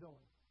future, don't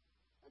we?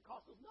 That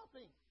costs us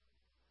nothing.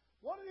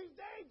 One of these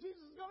days,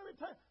 Jesus is going to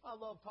return. I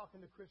love talking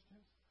to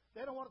Christians.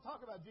 They don't want to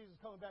talk about Jesus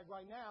coming back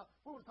right now.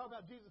 We want to talk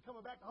about Jesus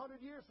coming back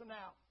 100 years from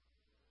now.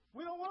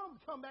 We don't want Him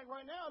to come back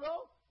right now,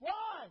 though.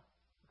 Why?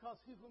 Because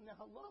He will now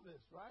love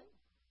us, right?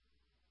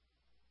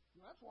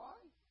 That's why.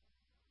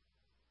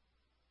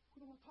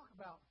 We don't want to talk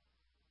about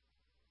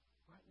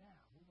right now.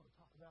 We want to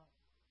talk about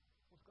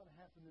what's going to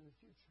happen in the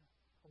future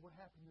or what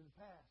happened in the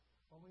past.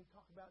 When we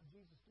talk about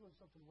Jesus doing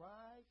something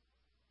right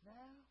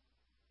now,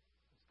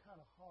 it's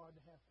kind of hard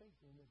to have faith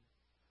in, isn't it?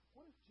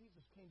 What if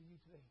Jesus came to you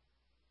today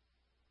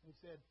and He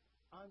said,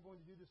 I'm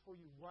going to do this for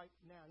you right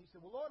now? And you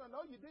said, well, Lord, I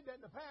know you did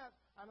that in the past,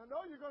 and I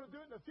know you're going to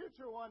do it in the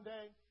future one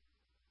day,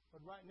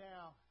 but right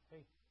now,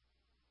 hey,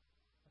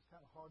 that's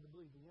kind of hard to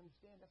believe. Do you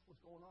understand? That's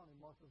what's going on in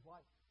Martha's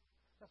life.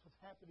 That's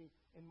what's happening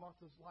in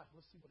Martha's life.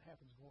 Let's see what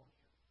happens going on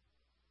here.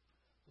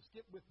 So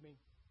skip with me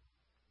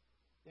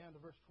down to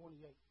verse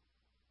 28.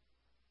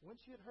 When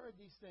she had heard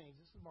these things,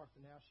 this is Martha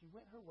now, she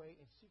went her way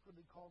and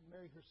secretly called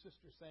Mary, her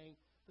sister, saying,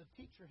 the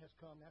teacher has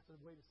come. That's a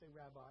way to say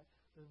rabbi.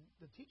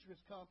 The teacher has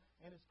come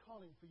and is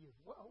calling for you.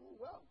 Well,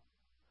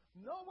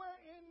 nowhere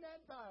in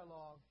that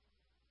dialogue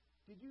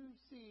did you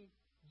see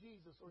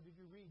Jesus or did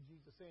you read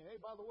Jesus saying, hey,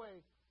 by the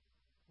way,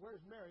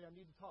 where's Mary? I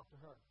need to talk to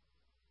her.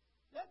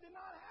 That did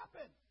not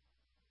happen.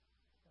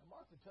 Now,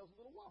 Martha tells a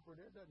little whopper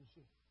there, doesn't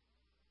she?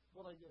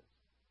 Well, like this.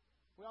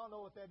 We all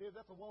know what that is.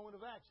 That's a woman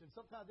of action.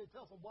 Sometimes they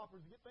tell some whoppers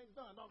to get things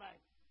done, don't they?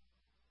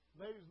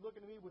 Ladies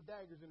looking at me with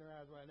daggers in their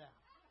eyes right now.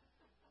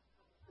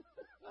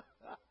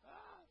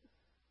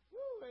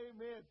 Woo,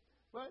 amen.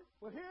 But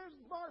here's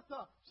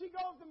Martha. She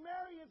goes to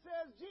Mary and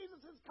says, Jesus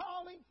is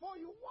calling for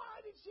you. Why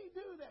did she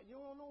do that? You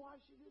don't know why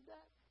she did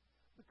that?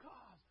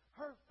 Because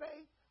her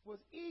faith was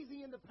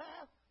easy in the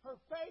past. Her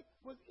faith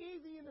was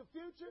easy in the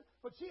future.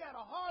 But she had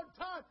a hard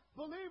time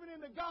believing in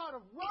the God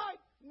of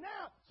right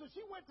now. So she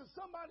went to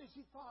somebody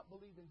she thought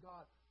believed in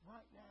God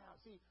right now.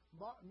 See,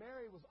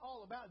 Mary was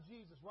all about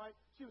Jesus, right?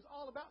 She was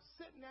all about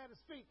sitting at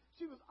His feet.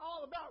 She was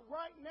all about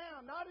right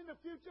now, not in the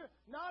future,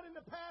 not in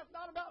the past,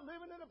 not about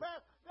living in the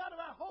past, not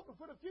about hoping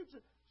for the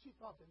future. She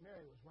thought that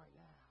Mary was right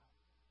now.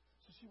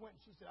 So she went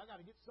and she said, I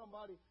got to get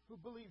somebody who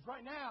believes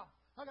right now.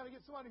 I got to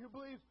get somebody who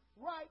believes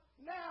right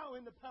now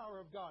in the power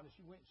of God. And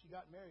she went and she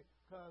got married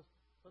because,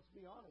 let's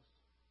be honest,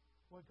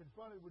 when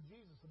confronted with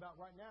Jesus about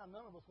right now,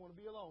 none of us want to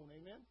be alone.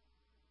 Amen?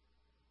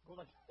 Go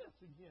like this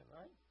again,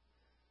 right?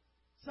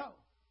 So,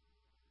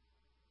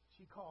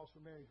 she calls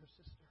for Mary, her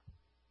sister.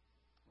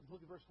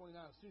 Look at verse 29.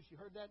 As soon as she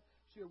heard that,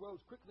 she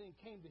arose quickly and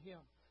came to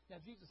Him. Now,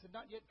 Jesus had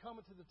not yet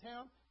come into the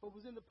town, but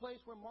was in the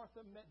place where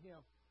Martha met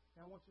Him.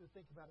 Now, I want you to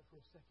think about it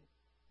for a second.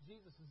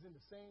 Jesus is in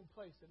the same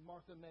place that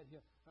Martha met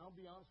Him. Now, I'll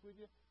be honest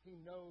with you. He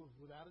knows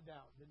without a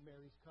doubt that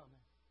Mary's coming.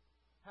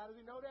 How does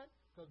He know that?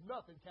 Because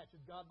nothing catches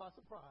God by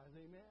surprise.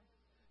 Amen?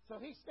 So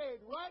He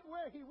stayed right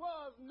where He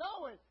was,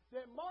 knowing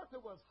that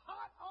Martha was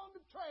hot on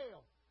the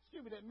trail.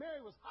 That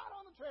Mary was hot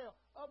on the trail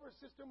of her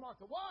sister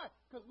Martha. Why?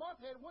 Because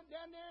Martha had went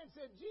down there and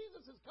said,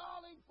 Jesus is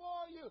calling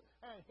for you.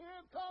 And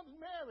here comes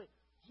Mary,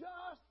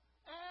 just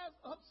as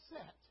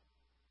upset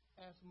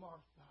as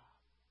Martha.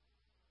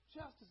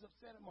 Just as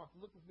upset as Martha.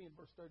 Look with me in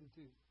verse 32.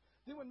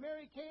 Then when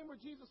Mary came where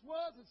Jesus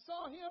was and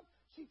saw Him,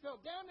 she fell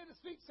down at His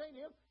feet, saying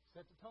to Him,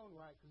 set the tone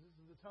right, because this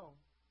is the tone.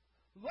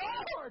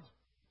 Lord,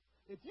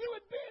 if you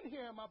had been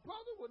here, my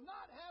brother would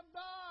not have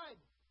died.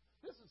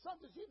 This is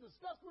something she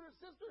discussed with her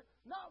sister,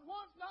 not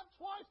once, not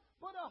twice,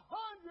 but 100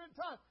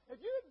 times. If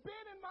you'd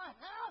been in my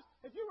house,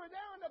 if you were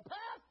there in the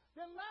past,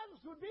 then Lazarus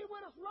would be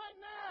with us right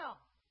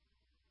now.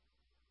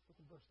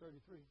 Look at verse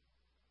 33.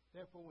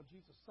 Therefore, when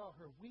Jesus saw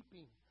her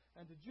weeping,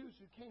 and the Jews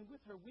who came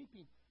with her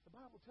weeping, the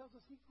Bible tells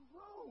us He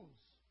groans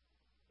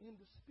in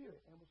the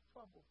spirit and was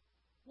troubled.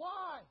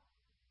 Why?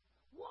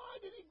 Why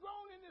did He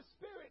groan in the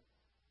spirit?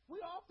 We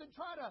often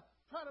try to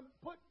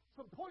put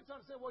some points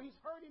on it and say, well, He's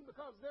hurting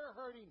because they're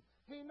hurting.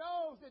 He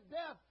knows that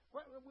death,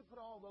 we put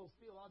all those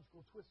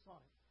theological twists on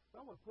it.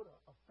 But I want to put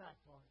a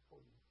fact on it for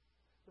you.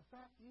 The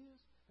fact is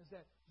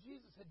that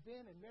Jesus had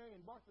been in Mary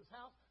and Martha's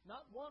house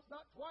not once,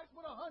 not twice,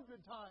 but 100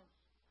 times.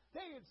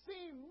 They had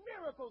seen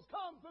miracles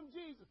come from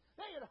Jesus.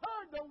 They had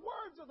heard the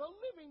words of the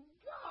living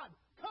God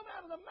come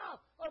out of the mouth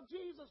of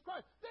Jesus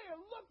Christ. They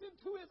had looked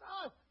into His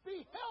eyes,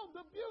 beheld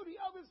the beauty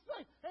of His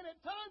face, and at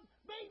times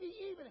maybe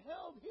even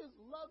held His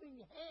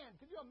loving hand.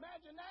 Could you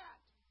imagine that?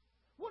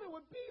 What it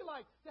would be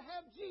like to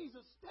have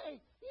Jesus stay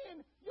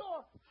in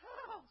your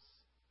house.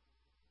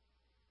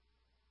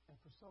 And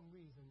for some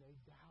reason they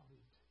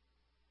doubted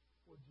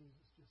what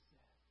Jesus just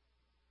said.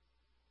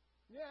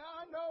 Yeah,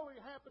 I know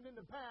it happened in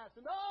the past,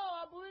 and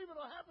I believe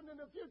it'll happen in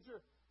the future.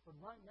 But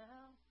right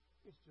now,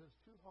 it's just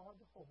too hard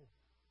to hold.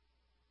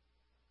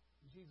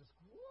 Jesus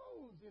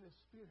groans in His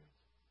spirit.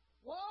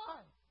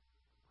 Why?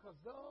 Because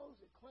those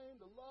that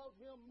claim to love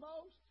Him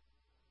most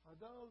are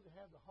those that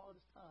have the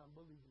hardest time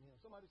believing Him.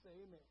 Somebody say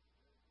amen.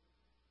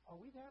 Are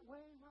we that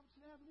way,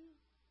 Robertson Avenue?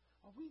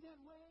 Are we that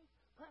way?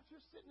 Perhaps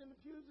you're sitting in the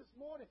pews this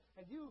morning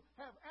and you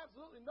have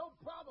absolutely no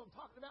problem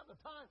talking about the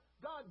time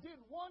God did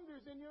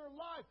wonders in your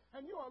life,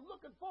 and you are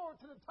looking forward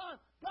to the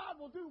time God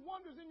will do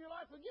wonders in your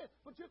life again.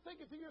 But you're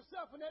thinking to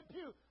yourself in that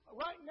pew,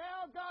 right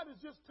now God is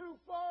just too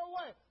far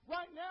away.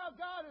 Right now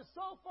God is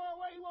so far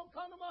away He won't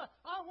come to mind.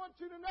 I want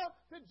you to know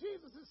that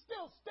Jesus is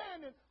still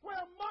standing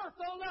where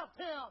Martha left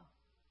Him.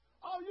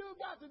 All you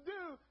got to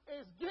do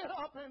is get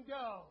up and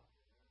go.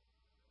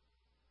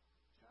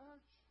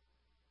 Church,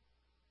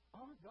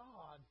 our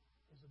God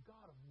is a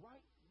God of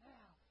right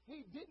now.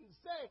 He didn't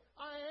say,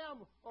 I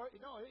am, or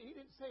He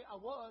didn't say, I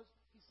was.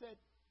 He said,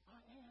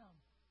 I am.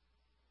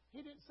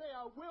 He didn't say,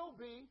 I will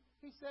be.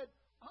 He said,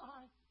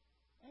 I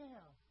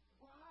am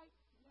right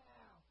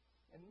now.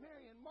 And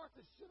Mary and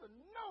Martha should have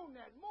known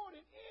that more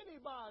than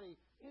anybody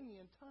in the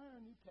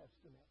entire New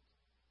Testament.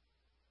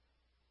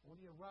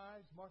 When He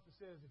arrives, Martha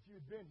says, if you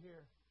had been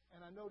here,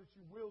 and I know that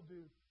you will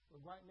do,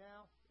 but right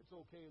now, it's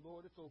okay,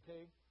 Lord, it's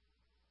okay.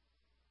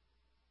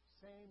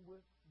 Same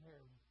with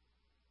Mary.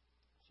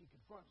 She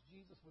confronts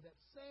Jesus with that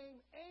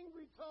same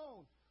angry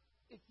tone.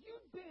 If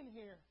you'd been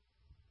here,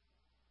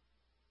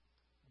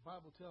 the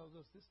Bible tells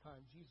us this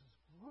time Jesus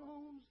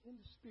groans in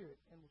the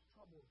spirit and was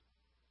troubled.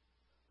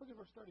 Look at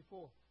verse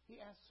 34. He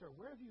asks her,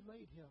 where have you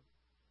laid him?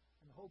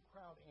 And the whole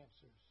crowd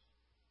answers,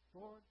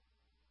 Lord,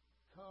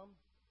 come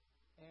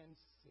and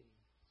see.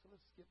 So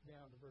let's skip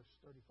down to verse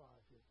 35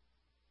 here.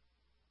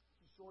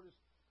 It's the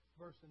shortest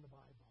verse in the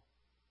Bible.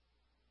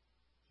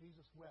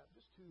 Jesus wept.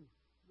 Just two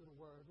little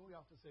words. We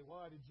often say,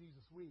 why did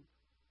Jesus weep?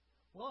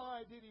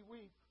 Why did He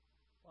weep?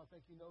 Well, I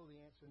think you know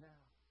the answer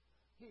now.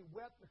 He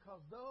wept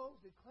because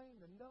those that claimed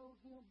to know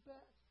Him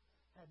best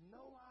had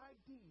no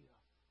idea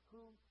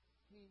who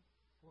He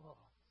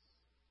was.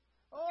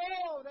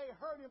 Oh, they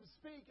heard Him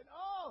speak, and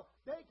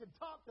they could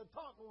talk the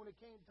talk, but when it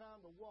came time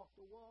to walk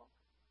the walk,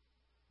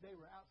 they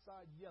were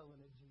outside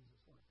yelling at Jesus,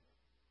 weren't they?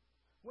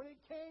 When it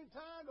came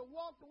time to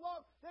walk the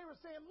walk, they were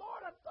saying,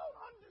 Lord, I don't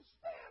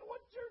understand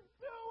what you're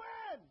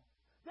doing.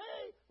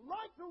 They,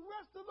 like the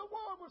rest of the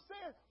world, were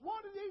saying,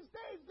 one of these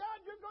days, God,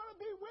 you're going to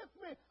be with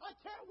me. I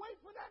can't wait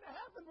for that to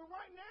happen, but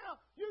right now,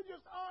 you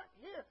just aren't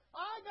here.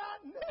 I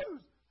got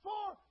news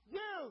for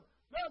you.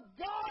 The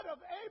God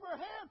of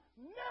Abraham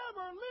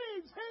never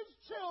leaves His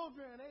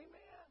children.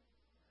 Amen.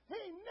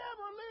 He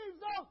never leaves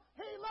those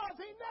He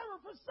loves. He never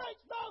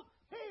forsakes those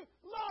He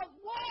loves.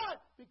 Why?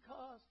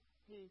 Because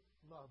He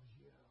loves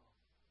you.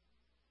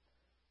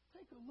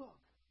 Take a look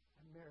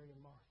at Mary and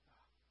Martha.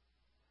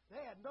 They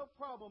had no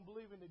problem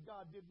believing that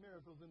God did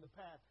miracles in the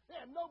past. They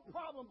had no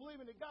problem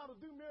believing that God will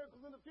do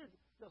miracles in the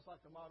future, just like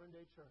the modern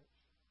day church.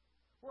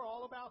 We're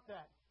all about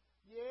that.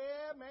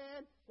 Yeah,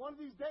 man, one of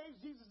these days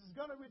Jesus is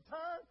going to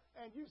return,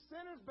 and you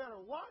sinners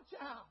better watch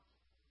out.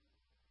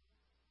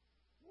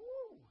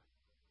 Woo!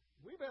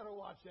 We better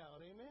watch out,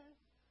 amen?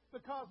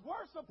 Because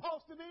we're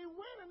supposed to be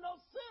winning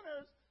those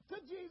sinners to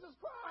Jesus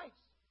Christ.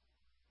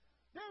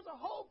 There's a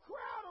whole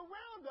crowd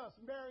around us,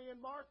 Mary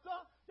and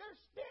Martha. They're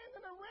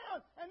standing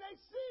around, and they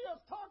see us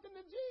talking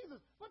to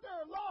Jesus, but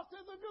they're lost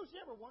as a goose.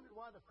 You ever wondered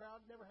why the crowd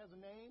never has a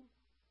name?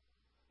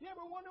 You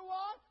ever wonder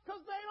why?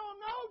 Because they don't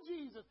know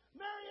Jesus.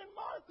 Mary and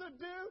Martha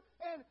do,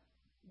 and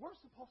we're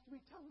supposed to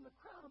be telling the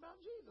crowd about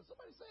Jesus.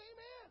 Somebody say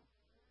amen.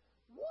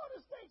 What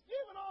is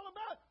Thanksgiving all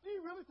about? Do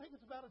you really think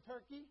it's about a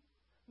turkey?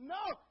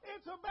 No,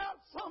 it's about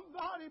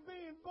somebody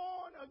being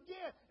born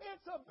again.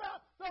 It's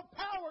about the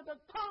power to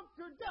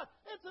conquer death.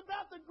 It's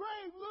about the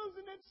grave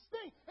losing its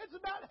sting. It's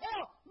about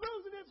hell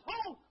losing its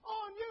hold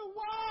on you.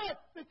 Why?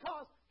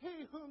 Because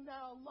He whom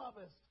thou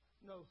lovest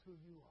knows who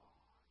you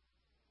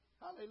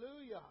are.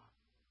 Hallelujah.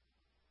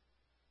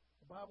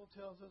 The Bible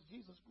tells us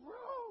Jesus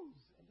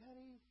groans, and then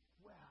He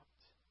wept.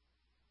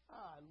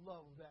 I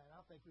love that.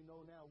 I think we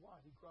know now why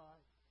He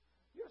cried.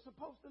 You're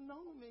supposed to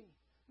know me.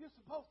 You're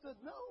supposed to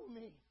know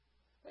me.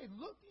 They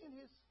looked in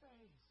His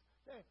face.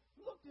 They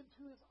looked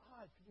into His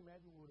eyes. Can you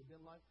imagine what it would have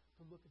been like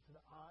to look into the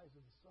eyes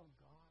of the Son of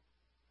God?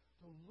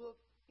 To look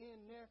in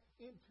there,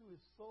 into His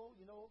soul.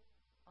 You know,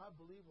 I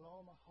believe with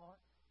all my heart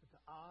that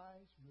the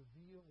eyes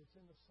reveal what's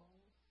in the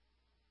soul.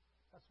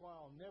 That's why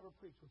I'll never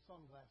preach with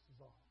sunglasses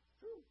on. It's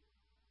true.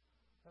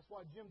 That's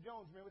why Jim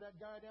Jones, remember that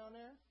guy down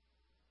there?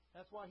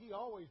 That's why he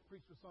always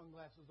preached with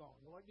sunglasses on.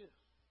 Go like this.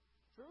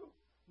 True?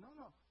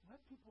 No.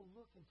 Let people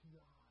look into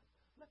your eyes.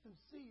 Let them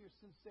see your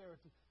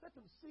sincerity. Let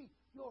them see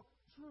your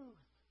truth.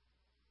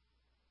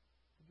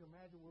 Could you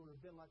imagine what it would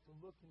have been like to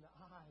look in the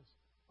eyes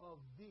of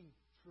the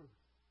truth?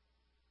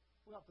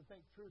 We often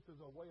think truth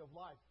is a way of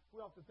life.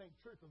 We often think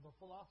truth is a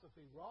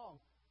philosophy. Wrong.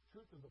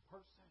 Truth is a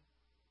person.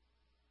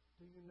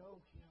 Do you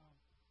know Him?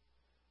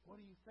 What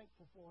are you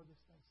thankful for this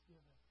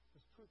Thanksgiving?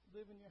 Does truth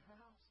live in your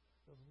house?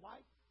 Does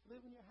life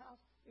live in your house?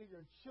 Are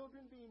your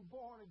children being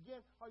born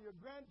again? Are your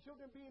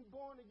grandchildren being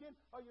born again?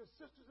 Are your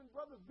sisters and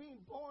brothers being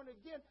born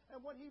again?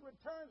 And when He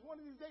returns one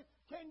of these days,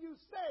 can you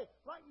say,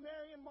 like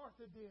Mary and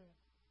Martha did,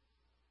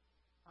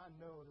 I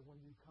know that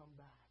when you come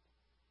back,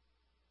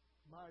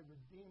 my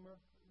Redeemer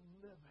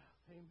liveth.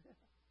 Amen.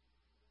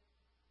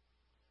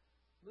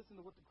 Listen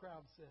to what the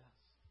crowd says.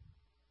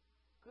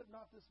 Could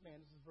not this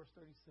man, this is verse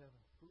 37,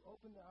 who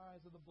opened the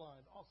eyes of the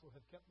blind, also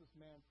have kept this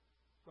man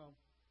from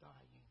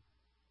dying?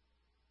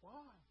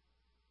 Why?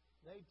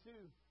 They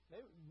too,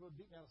 they were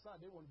deep down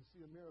inside. They wanted to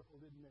see a miracle,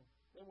 didn't they?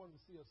 They wanted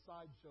to see a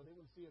sideshow. They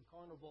wanted to see a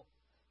carnival.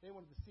 They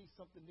wanted to see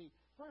something neat.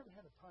 If I ever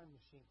had a time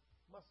machine,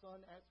 my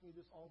son asks me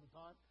this all the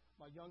time,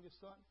 my youngest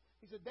son.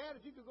 He said, Dad,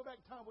 if you could go back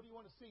in time, what do you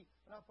want to see?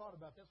 And I thought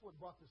about that. That's what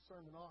brought this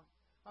sermon on.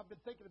 I've been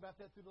thinking about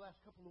that through the last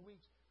couple of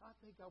weeks. I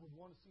think I would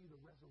want to see the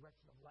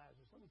resurrection of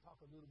Lazarus. Let me talk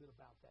a little bit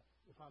about that,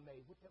 if I may,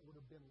 what that would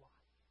have been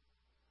like.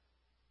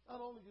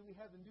 Not only do we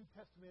have the New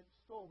Testament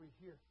story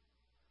here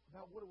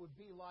about what it would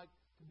be like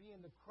to be in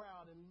the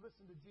crowd and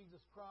listen to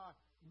Jesus cry,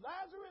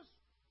 Lazarus,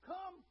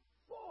 come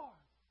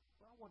forth.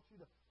 But I want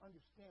you to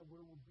understand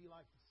what it would be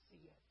like to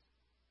see it.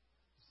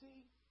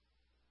 See,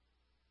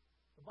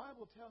 the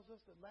Bible tells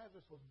us that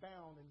Lazarus was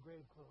bound in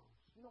grave clothes.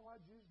 You know why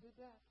Jews did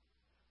that?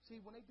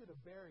 See, when they did a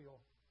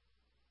burial,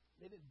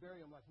 they didn't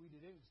bury him like we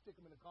did. They didn't stick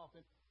him in a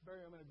coffin,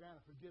 bury him in the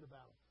ground, and forget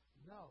about him.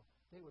 No,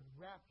 they would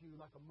wrap you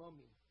like a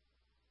mummy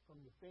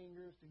from your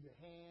fingers to your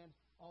hands,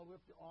 all the way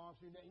up to your arms.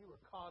 You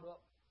were caught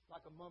up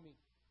like a mummy.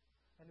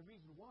 And the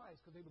reason why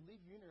is because they would leave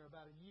you in there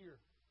about a year,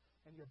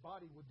 and your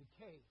body would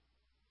decay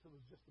till it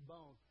was just the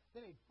bones.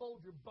 Then they'd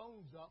fold your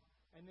bones up,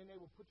 and then they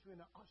would put you in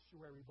an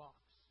ossuary box.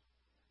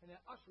 In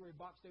that ossuary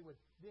box, they would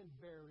then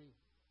bury.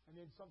 And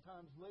then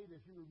sometimes later,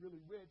 if you were really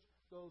rich,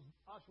 those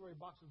ossuary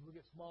boxes would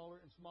get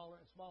smaller and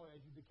smaller and smaller as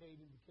you decayed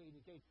and decayed and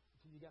decayed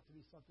until you got to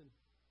be something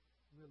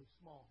really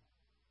small.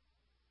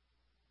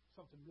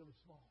 Something really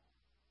small.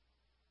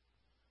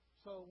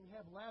 So we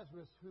have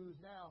Lazarus, who's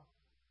now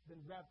been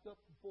wrapped up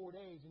for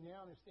 4 days. And you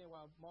understand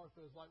why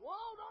Martha is like,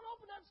 whoa, don't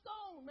open that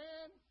stone,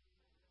 man.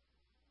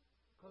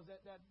 Because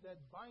that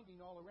binding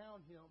all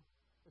around him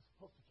is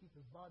supposed to keep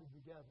his body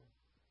together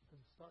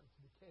because it's starting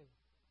to decay.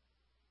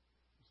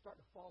 It's starting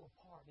to fall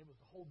apart. It was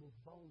to hold those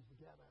bones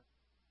together,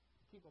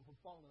 to keep them from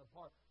falling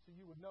apart, so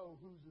you would know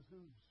whose is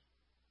whose.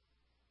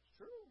 It's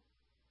true.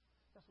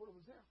 That's what it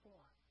was there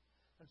for.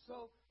 And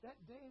so that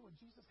day when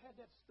Jesus had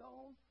that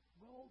stone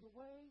rolled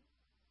away,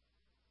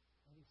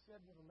 and he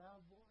said with a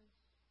loud voice,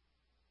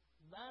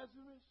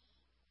 Lazarus,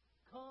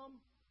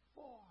 come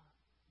forth.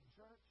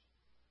 Church,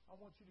 I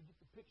want you to get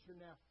the picture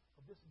now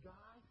of this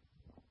guy.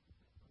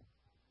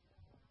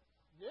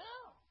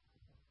 Yeah.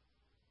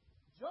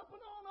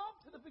 Jumping on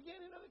up to the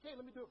beginning of the cave.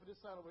 Let me do it for this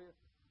side over here.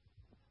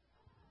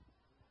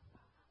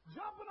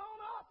 Jumping on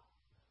up.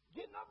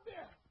 Getting up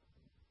there.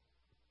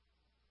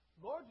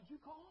 Lord, did you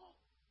call?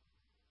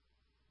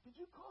 Did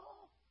you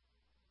call?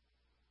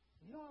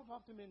 You know, I've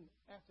often been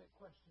asked that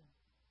question.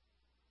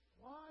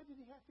 Why did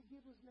he have to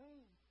give his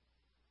name?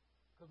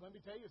 Because let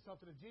me tell you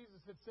something. If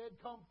Jesus had said,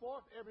 come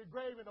forth, every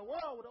grave in the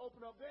world would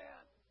open up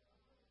then.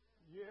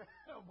 Yeah,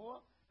 boy.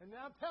 And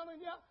now I'm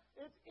telling you,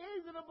 it's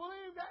easy to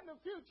believe that in the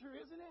future,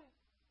 isn't it?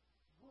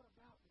 What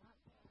about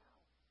right now?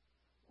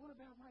 What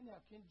about right now?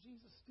 Can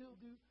Jesus still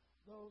do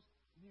those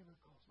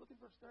miracles? Look at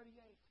verse 38.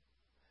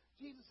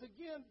 Jesus,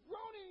 again,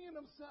 groaning in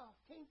himself,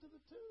 came to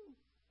the tomb.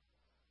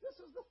 This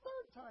is the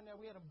third time now.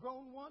 We had him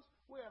groan once.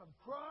 We had him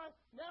cry.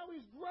 Now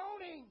he's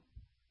groaning.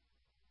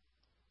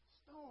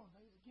 Stone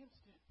lays against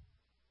it.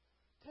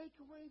 Take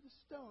away the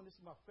stone. This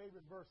is my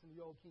favorite verse in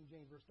the Old King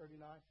James, verse 39.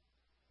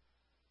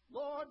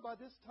 Lord, by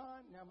this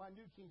time, now my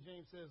New King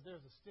James says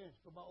there's a stench,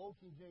 but my Old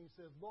King James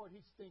says, Lord, he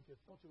stinketh.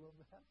 Don't you love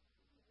that?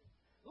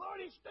 Lord,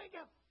 he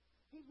stinketh.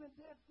 He's been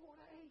dead 4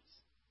 days.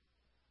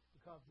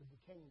 Because the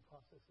decaying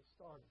process has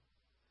started,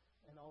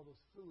 and all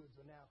those fluids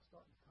are now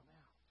starting to come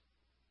out.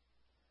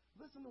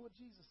 Listen to what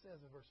Jesus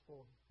says in verse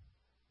 40.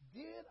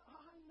 Did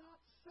I not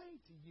say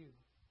to you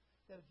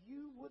that if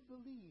you would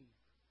believe,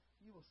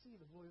 you will see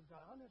the glory of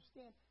God? I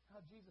understand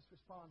how Jesus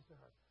responds to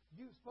her.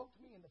 You spoke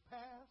to me in the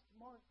past,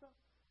 Martha.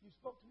 You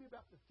spoke to me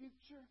about the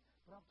future,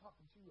 but I'm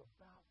talking to you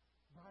about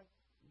right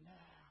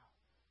now.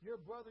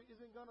 Your brother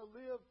isn't going to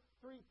live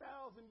 3,000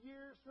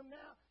 years from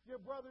now. Your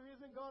brother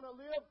isn't going to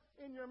live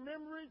in your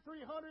memory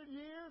 300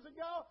 years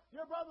ago.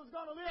 Your brother's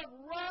going to live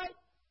right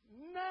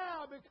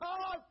now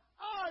because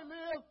I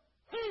live,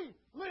 he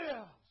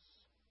lives.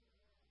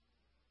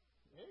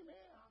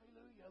 Amen.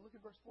 Hallelujah. Look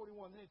at verse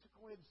 41. Then he took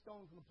away the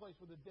stone from the place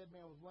where the dead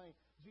man was laying.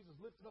 Jesus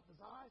lifted up his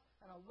eyes,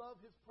 and I love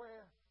his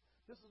prayer.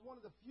 This is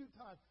one of the few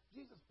times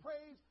Jesus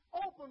prays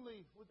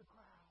openly with the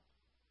crowd.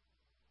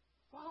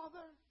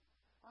 Father,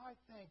 I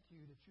thank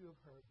you that you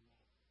have heard me.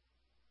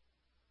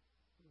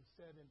 He was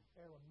said in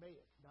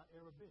Aramaic, not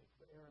Arabic,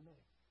 but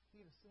Aramaic.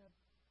 He had said,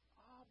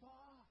 Abba,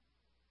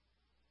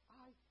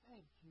 I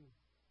thank you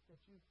that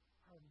you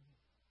heard me.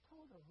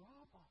 Toda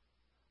Rabba,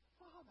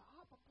 Father,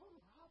 Abba, Toda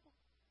Rabba,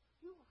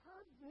 you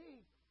heard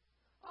me.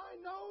 I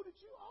know that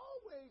you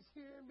always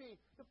hear me.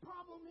 The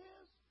problem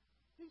is,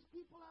 these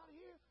people out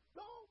here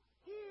don't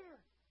hear.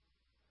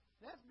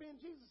 That's been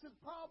Jesus'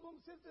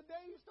 problem since the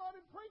day he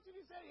started preaching.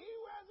 He said, he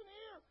who has an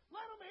ear,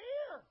 let him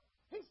hear.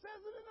 He says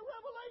it in the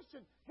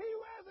Revelation. He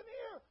who has an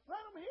ear,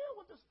 let him hear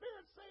what the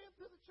Spirit saith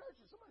to the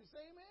churches. Somebody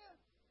say amen.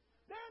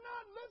 They're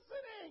not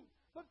listening.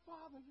 But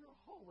Father, you're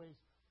always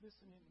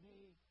listening to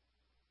me.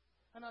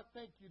 And I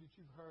thank you that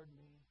you've heard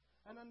me.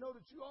 And I know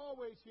that you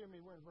always hear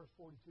me. We're in verse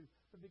 42.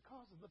 But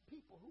because of the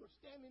people who are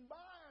standing by,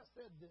 I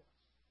said this,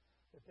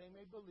 that they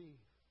may believe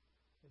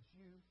that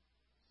you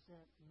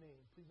sent me.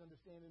 Please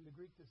understand, in the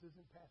Greek, this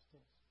isn't past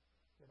tense,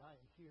 that I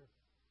am here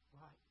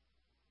right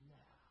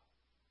now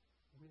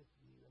with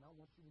you. And I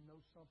want you to know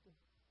something.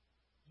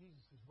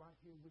 Jesus is right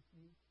here with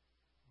you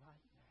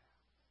right now.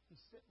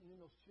 He's sitting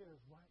in those chairs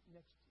right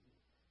next to you.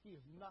 He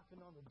is knocking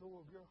on the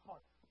door of your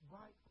heart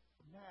right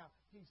now.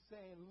 He's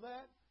saying,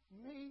 let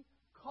me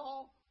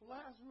call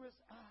Lazarus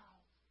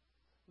out.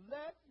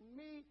 Let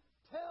me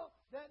tell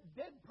that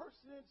dead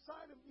person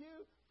inside of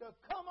you to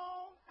come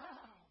on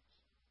out.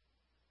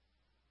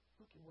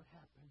 Look at what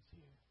happens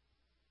here.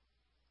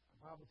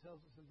 The Bible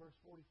tells us in verse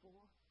 44,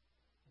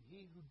 and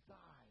he who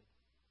died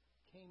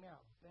came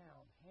out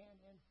bound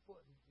hand and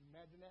foot.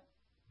 Imagine that?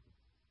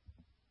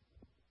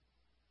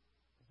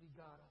 As he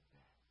got up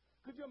there.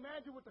 Could you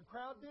imagine what the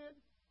crowd did?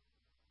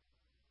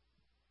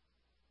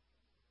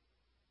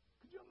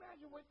 Could you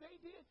imagine what they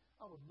did?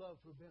 I would love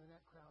to have been in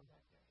that crowd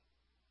that day.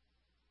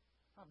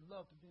 I'd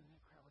love to have been in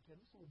that crowd that day.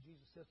 Listen to what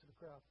Jesus says to the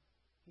crowd.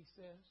 He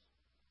says,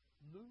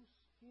 loose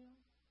him,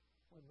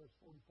 verse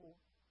 44,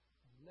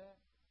 and let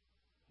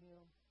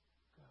him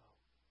go.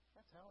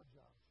 That's our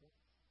job, church.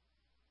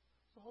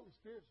 It's the Holy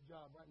Spirit's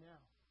job right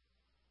now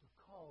to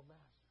call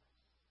Lazarus.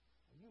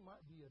 And you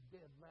might be a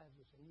dead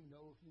Lazarus, and you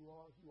know if you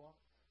are, if you are.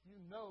 You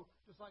know,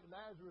 just like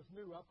Lazarus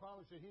knew, I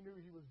promise you, he knew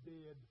he was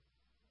dead.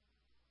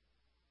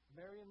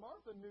 Mary and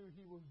Martha knew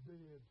he was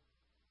dead.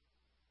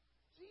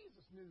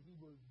 Jesus knew he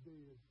was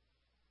dead.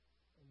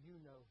 And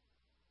you know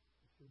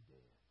if you're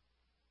dead.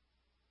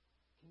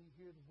 Can you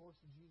hear the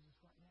voice of Jesus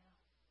right now?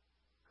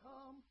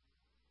 Come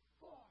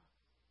forth.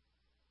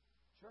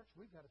 Church,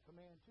 we've got a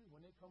command too.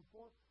 When they come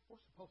forth, we're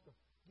supposed to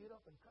get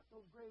up and cut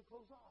those grave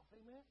clothes off.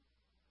 Amen?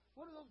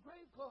 What are those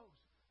grave clothes?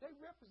 They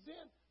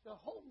represent the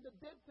holding the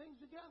dead things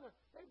together.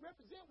 They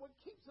represent what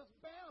keeps us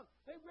bound.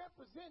 They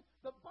represent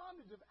the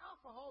bondage of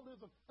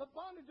alcoholism, the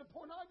bondage of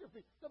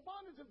pornography, the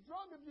bondage of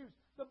drug abuse,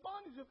 the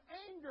bondage of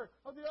anger,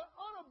 of the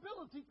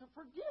inability to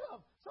forgive.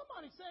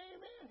 Somebody say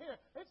amen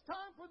here. It's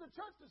time for the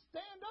church to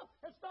stand up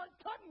and start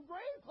cutting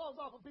grave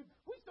clothes off of people.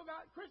 We still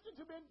got Christians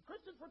who've been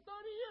Christians for 30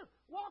 years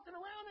walking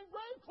around in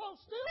grave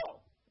clothes still.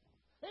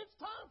 It's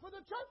time for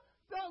the church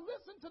to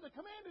listen to the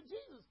command of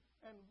Jesus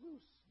and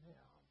loose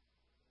them.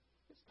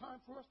 It's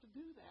time for us to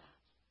do that.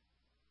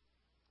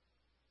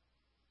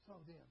 So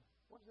then,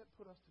 what does that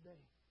put us today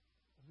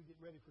as we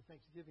get ready for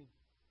Thanksgiving?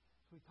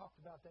 So we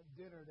talked about that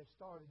dinner that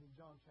started in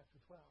John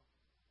chapter 12.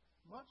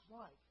 Much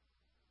like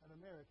an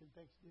American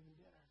Thanksgiving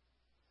dinner.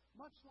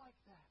 Much like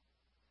that.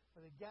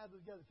 Where they gather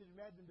together. Could you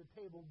imagine the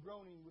table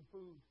groaning with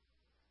food?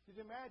 Could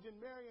you imagine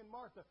Mary and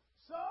Martha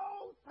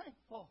so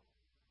thankful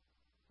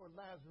for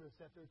Lazarus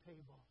at their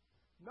table?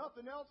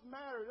 Nothing else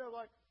mattered. They're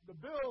like, the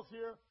bill's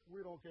here.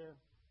 We don't care.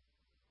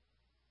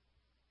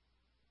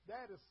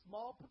 That is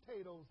small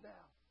potatoes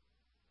now.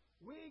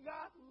 We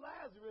got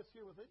Lazarus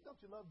here with it. Don't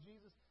you love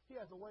Jesus? He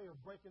has a way of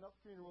breaking up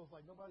funerals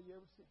like nobody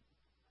ever seen.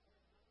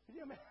 Can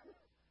you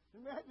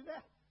imagine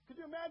that?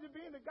 Could you imagine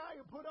being the guy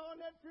who put on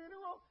that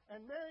funeral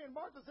and Mary and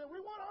Martha said,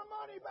 we want our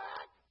money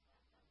back?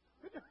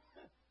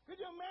 Could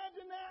you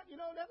imagine that? You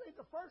know, that ain't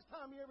the first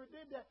time he ever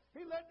did that.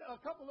 He let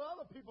a couple of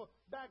other people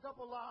back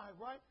up alive,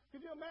 right? Could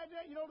you imagine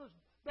that? You know,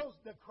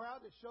 the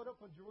crowd that showed up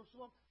from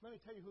Jerusalem, let me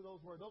tell you who those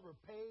were. Those were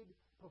paid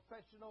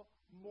professional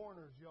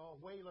mourners, y'all,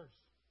 wailers.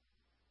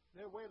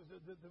 They're wailers.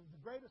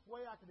 The greatest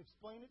way I can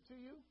explain it to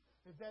you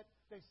is that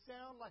they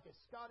sound like a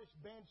Scottish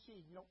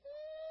banshee. You know,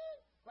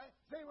 right?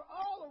 They were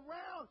all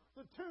around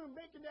the tomb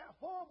making that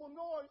horrible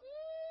noise.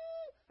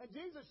 And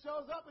Jesus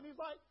shows up and he's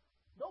like,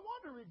 no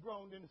wonder he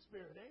groaned in the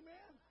spirit.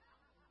 Amen?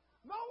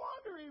 No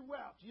wonder he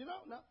wept. You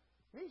know, no.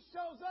 He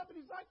shows up and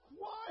he's like,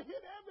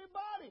 quiet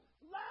everybody.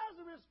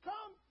 Lazarus,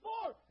 come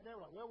forth. And they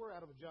were like, well, we're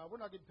out of a job. We're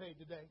not getting paid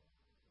today.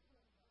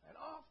 And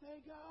off they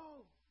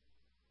go.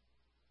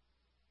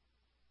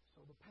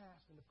 So the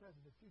past and the present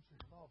and the future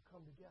have all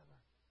come together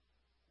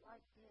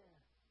right there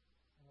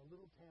in a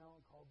little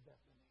town called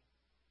Bethany.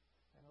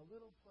 And a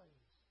little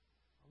place,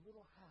 a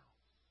little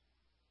house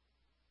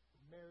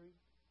where Mary,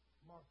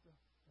 Martha,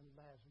 and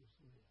Lazarus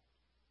lived.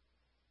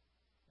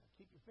 Now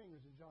keep your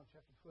fingers in John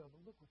chapter 12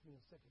 and look with me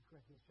in 2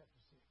 Corinthians chapter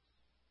 6.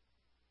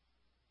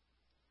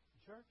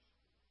 Church,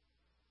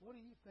 what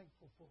are you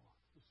thankful for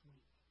this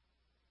week?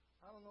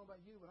 I don't know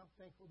about you, but I'm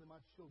thankful that my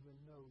children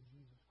know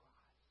Jesus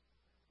Christ.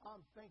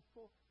 I'm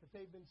thankful that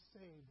they've been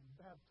saved and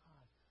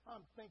baptized.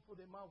 I'm thankful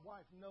that my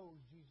wife knows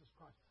Jesus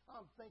Christ.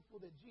 I'm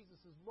thankful that Jesus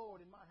is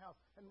Lord in my house,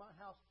 and my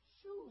house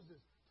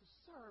chooses to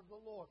serve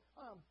the Lord.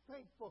 I'm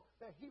thankful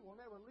that He will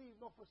never leave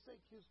nor forsake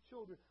His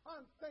children.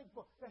 I'm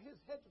thankful that His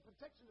hedge of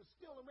protection is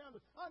still around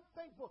us. I'm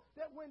thankful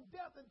that when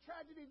death and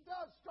tragedy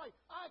does strike,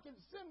 I can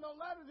send a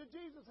letter to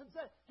Jesus and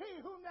say,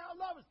 He who now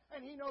loves,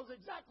 and He knows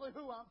exactly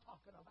who I'm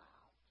talking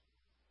about.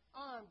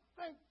 I'm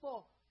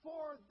thankful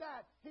for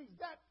that. He's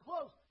that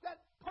close,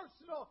 that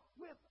personal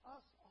with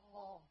us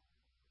all.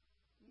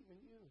 Even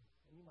you.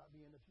 And you might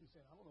be in the pew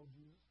saying, I don't know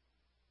Jesus.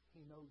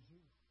 He knows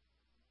you.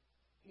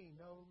 He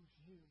knows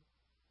you.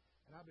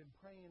 And I've been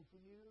praying for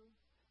you.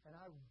 And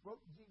I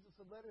wrote Jesus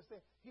a letter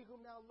saying, he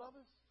whom thou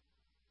lovest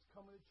is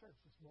coming to church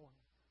this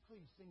morning.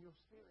 Please send your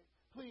spirit.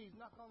 Please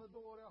knock on the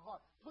door of their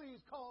heart.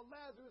 Please call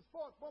Lazarus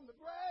forth from the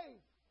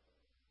grave.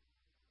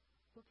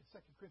 Look at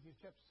 2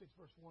 Corinthians chapter 6,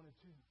 verse 1 and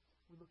 2.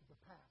 We look at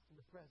the past and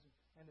the present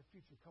and the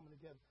future coming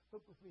together.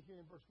 Look with me here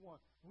in verse 1.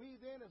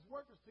 We then, as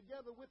workers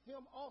together with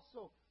him,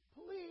 also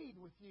plead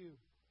with you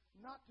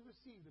not to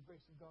receive the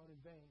grace of God in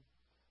vain.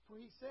 For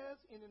he says,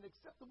 in an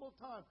acceptable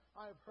time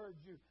I have heard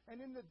you,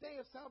 and in the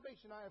day of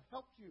salvation I have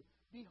helped you.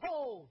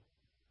 Behold,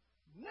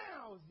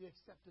 now is the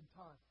accepted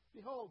time.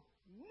 Behold,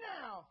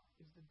 now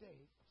is the day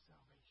of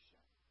salvation.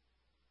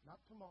 Not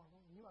tomorrow.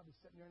 And you might be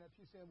sitting there in that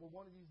pew saying, well,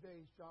 one of these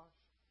days, Josh,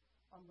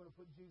 I'm going to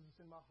put Jesus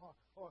in my heart.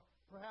 Or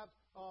perhaps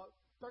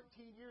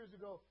 13 years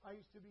ago, I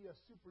used to be a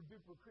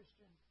super-duper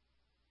Christian.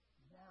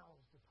 Now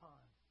is the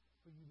time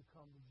for you to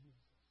come to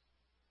Jesus.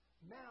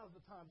 Now's the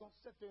time. Don't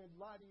sit there and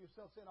lie to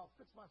yourself saying, I'll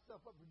fix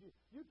myself up for Jesus.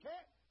 You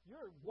can't.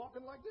 You're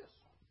walking like this.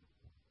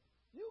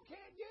 You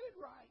can't get it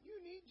right.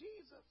 You need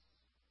Jesus.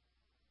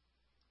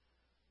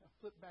 Now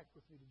flip back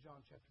with me to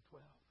John chapter 12.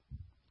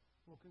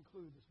 We'll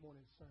conclude this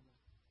morning's sermon.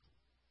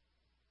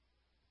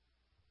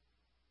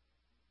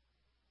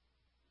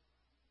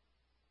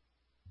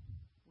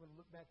 We're going to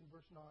look back in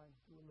verse 9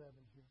 through 11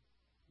 here.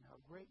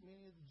 Now a great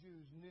many of the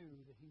Jews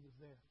knew that he was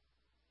there.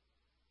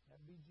 That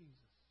would be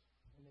Jesus.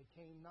 And they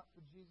came not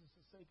for Jesus'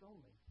 sake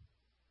only,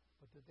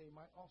 but that they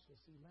might also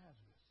see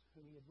Lazarus,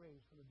 whom he had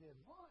raised from the dead.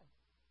 Why?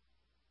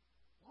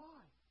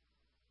 Why?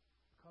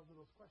 Because of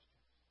those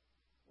questions.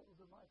 What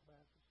was it like,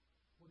 Lazarus?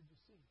 What did you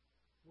see?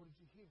 What did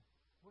you hear?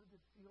 What did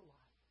it feel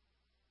like?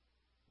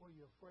 Were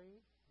you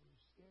afraid? Were you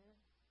scared?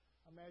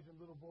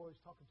 Imagine little boys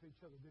talking to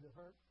each other. Did it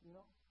hurt? You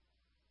know?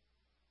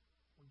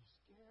 Were you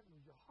scared?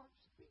 Was your heart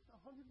beating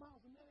 100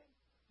 miles a minute?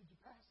 Did you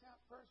pass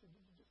out first, or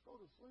did you just go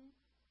to sleep?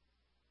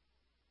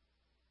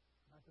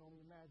 I can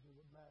only imagine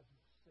what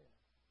Lazarus said.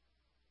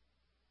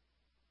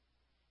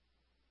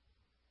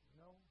 You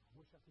know, I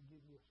wish I could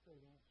give you a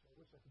straight answer. I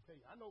wish I could tell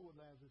you. I know what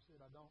Lazarus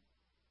said. I don't.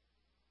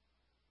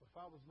 But if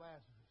I was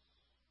Lazarus,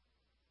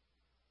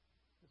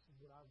 this is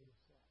what I would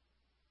have said.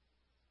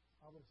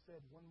 I would have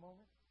said, one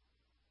moment,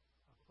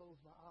 I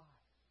closed my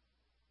eyes,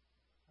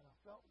 and I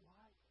felt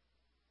like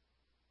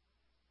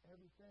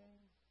everything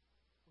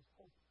was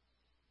hopeless.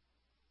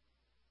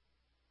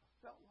 I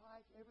felt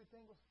like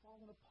everything was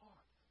falling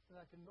apart, that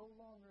I could no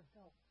longer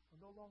help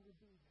or no longer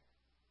be there.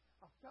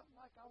 I felt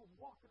like I was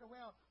walking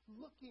around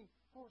looking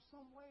for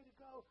some way to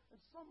go and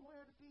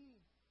somewhere to be.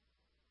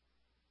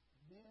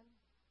 And then,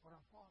 when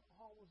I thought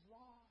all was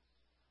lost,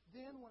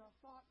 then when I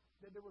thought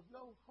that there was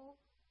no hope,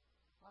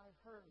 I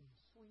heard the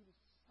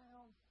sweetest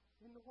sound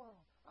in the world.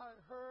 I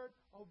heard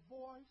a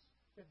voice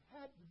that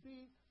had to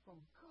be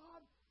from God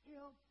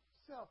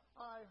himself.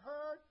 I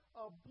heard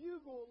a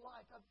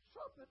bugle-like, a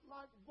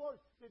trumpet-like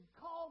voice that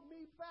called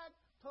me back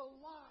to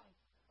life.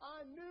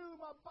 I knew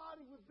my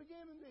body was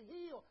beginning to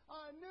heal.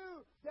 I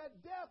knew that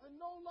death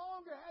no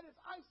longer had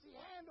its icy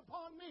hand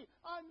upon me.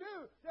 I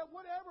knew that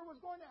whatever was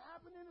going to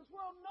happen in this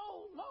world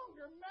no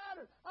longer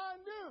mattered.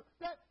 I knew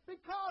that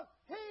because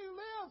he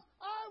lives,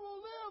 I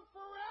will live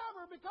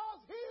forever. Because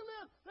he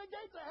lives, the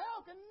gates of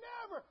hell can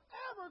never,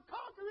 ever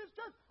conquer his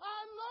church. I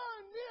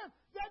learned then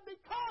that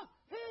because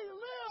he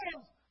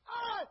lives,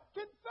 I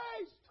can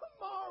face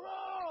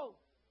tomorrow.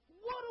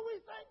 What are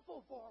we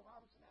thankful for,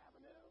 Robertson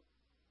Avenue?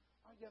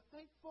 Are you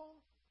thankful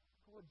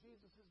for what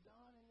Jesus has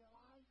done in your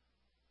life?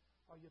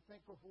 Are you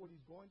thankful for what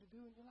he's going to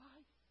do in your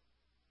life?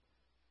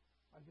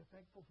 Are you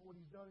thankful for what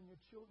he's done in your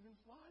children's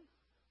life?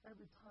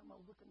 Every time I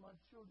look at my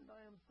children,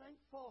 I am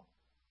thankful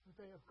that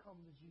they have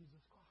come to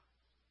Jesus Christ.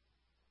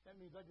 That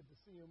means I get to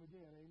see them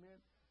again, amen?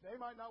 They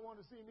might not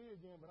want to see me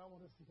again, but I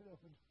want to see them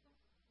again.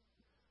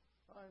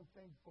 I am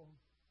thankful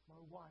my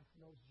wife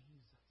knows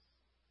Jesus.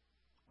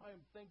 I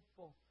am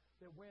thankful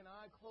that when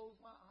I close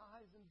my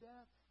eyes in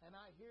death and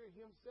I hear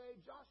him say,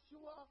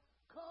 Joshua,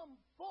 come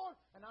forth,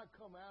 and I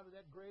come out of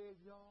that grave,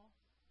 y'all,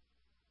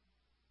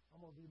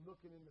 I'm going to be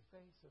looking in the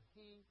face of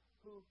he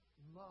who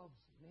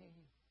loves me.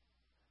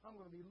 I'm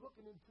going to be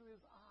looking into his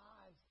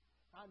eyes.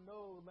 I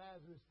know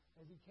Lazarus,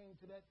 as he came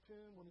to that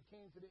tomb, when he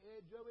came to the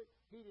edge of it,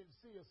 he didn't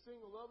see a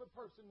single other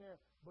person there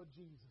but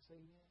Jesus.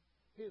 Amen.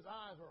 His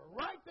eyes are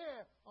right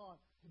there on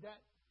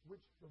that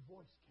which the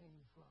voice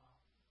came from.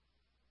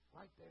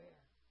 Right there.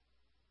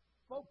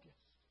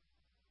 Focused.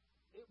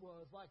 It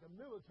was like a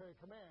military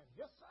command.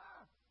 Yes, sir.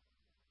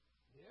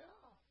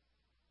 Yeah.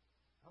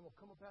 I'm going to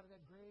come up out of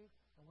that grave,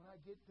 and when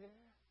I get there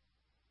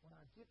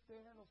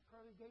in those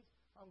pearly gates,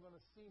 I'm going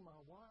to see my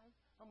wife.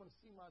 I'm going to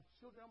see my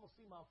children. I'm going to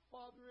see my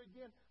father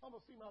again. I'm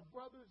going to see my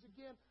brothers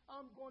again.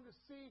 I'm going to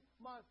see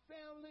my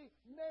family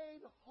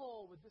made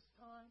whole. But this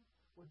time,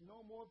 with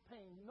no more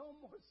pain, no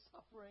more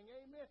suffering.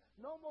 Amen.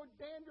 No more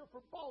danger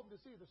for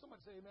baldness either.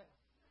 Somebody say amen.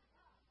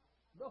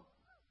 No.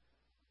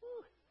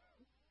 Whew.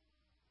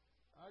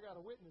 I got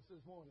a witness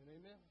this morning.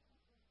 Amen.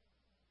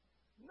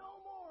 No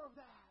more of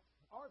that.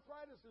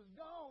 Arthritis is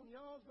gone. You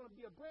know, it's going to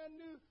be a brand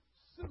new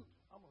suit.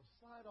 I'm going to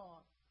slide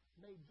on,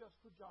 made just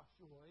for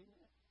Joshua.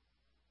 Amen.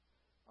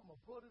 I'm going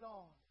to put it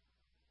on.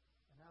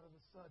 And out of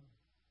a sudden,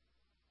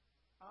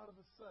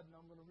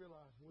 I'm going to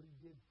realize what he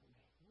did for me.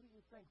 What are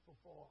you thankful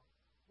for?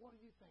 What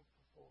are you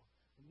thankful for?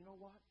 And you know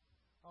what?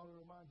 I want to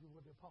remind you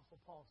what the Apostle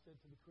Paul said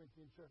to the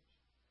Corinthian church.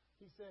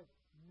 He said,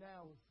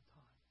 now is the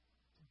time.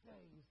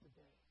 Today is the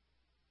day.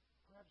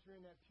 Perhaps you're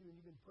in that pew and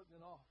you've been putting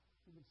it off.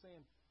 You've been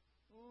saying,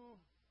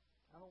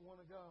 I don't want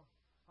to go.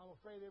 I'm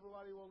afraid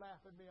everybody will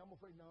laugh at me. I'm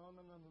afraid, no.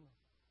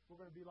 We're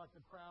going to be like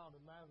the crowd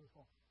in Lazarus.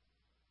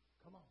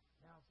 Come on,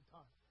 now's the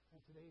time. And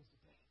today is the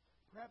day.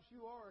 Perhaps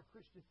you are a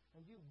Christian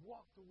and you've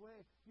walked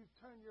away. You've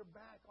turned your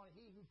back on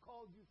He who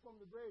called you from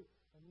the grave.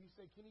 And you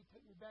say, can He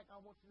take me back? I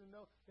want you to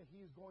know that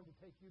He is going to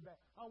take you back.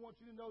 I want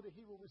you to know that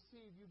He will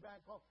receive you back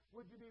home.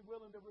 Would you be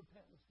willing to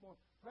repent this morning?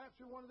 Perhaps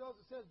you're one of those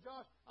that says,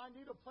 Josh, I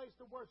need a place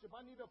to worship.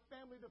 I need a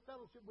family to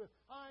fellowship with.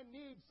 I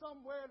need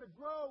somewhere to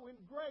grow in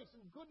grace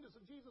and goodness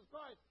of Jesus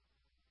Christ.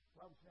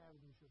 Robertson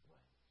Avenue is your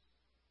place.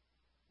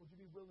 Would you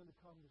be willing to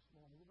come this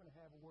morning? We're going to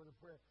have a word of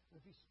prayer. And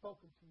if He's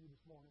spoken to you this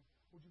morning,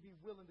 would you be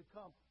willing to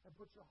come and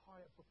put your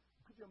heart up?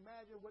 Could you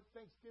imagine what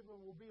Thanksgiving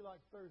will be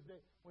like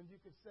Thursday when you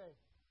could say,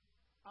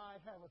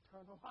 I have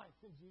eternal life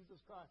in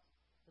Jesus Christ.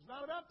 It's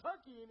not about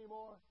turkey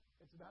anymore.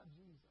 It's about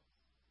Jesus.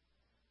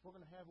 We're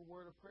going to have a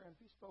word of prayer. And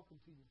if He's spoken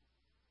to you,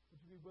 would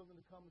you be willing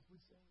to come as we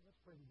sing?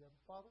 Let's pray together.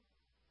 Father,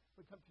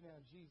 we come to you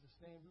now in Jesus'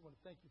 name. We want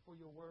to thank you for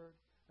your word.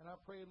 And I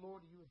pray,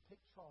 Lord, that you would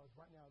take charge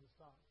right now this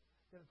time.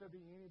 That if there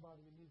be anybody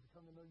that needs to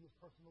come to know you as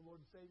personal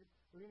Lord and Savior,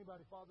 or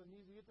anybody, Father,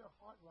 needs to get their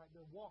heart right,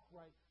 their walk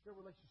right, their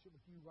relationship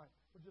with you right,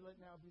 would you let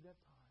now be that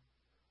time?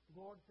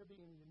 Lord, if there be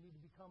any that need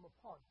to become a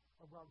part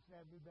of Robertson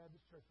Avenue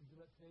Baptist Church, would you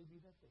let today be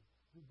that day?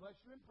 We bless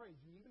you and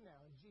praise you even now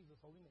in Jesus'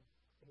 holy name.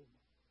 Amen.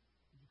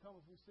 Would you come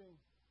as we sing?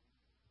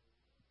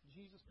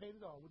 Jesus paid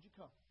it all. Would you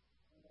come?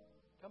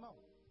 Come on.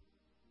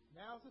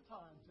 Now's the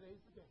time.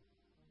 Today's the day.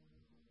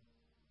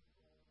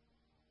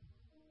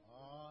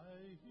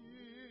 I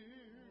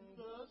hear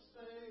the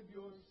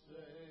Savior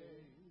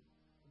say,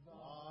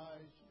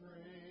 thy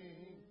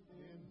strength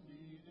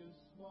indeed is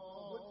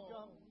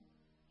small.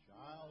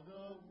 Child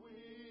of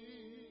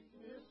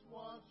weakness,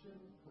 watch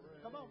and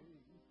pray. Come on.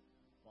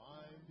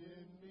 Find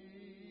in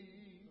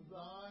me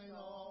thine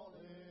all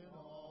in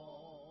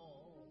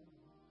all.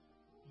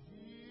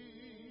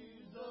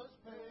 Jesus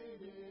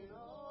paid it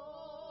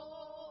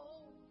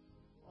all.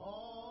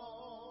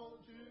 All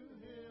to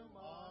Him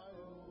I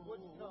owe.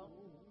 Would you come?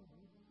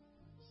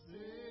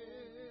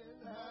 Sin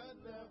had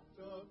left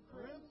a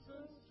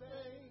crimson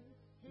stain.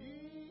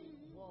 He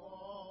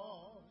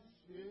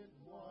washed it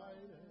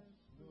white as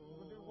snow.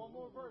 We'll do one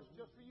more verse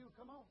just for you.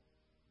 Come on.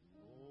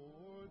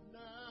 Lord,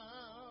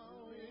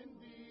 now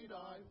indeed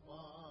I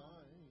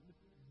find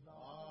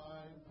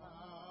thy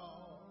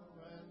power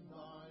and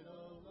thine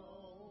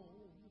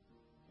alone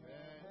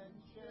can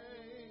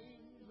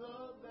change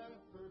the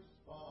leper's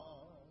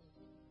spot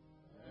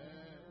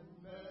and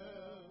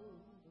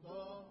melt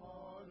the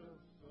heart of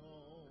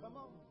stone. Come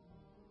on.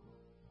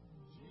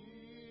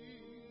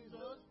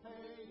 Jesus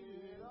paid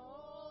it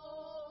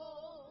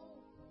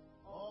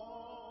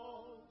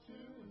all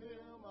to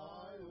Him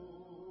I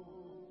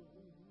owe.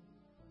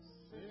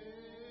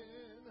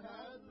 Sin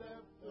had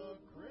left the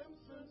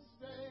crimson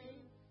stain,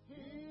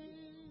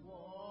 He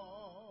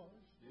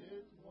washed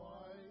it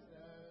white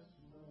as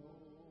snow.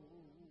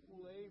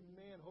 Well,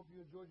 amen. Hope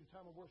you enjoyed your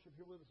time of worship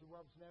here with us at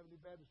Robertson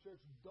Avenue Baptist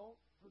Church. Don't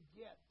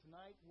forget,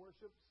 tonight,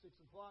 worship, 6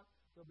 o'clock.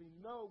 There'll be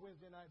no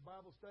Wednesday night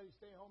Bible study.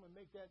 Stay home and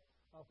make that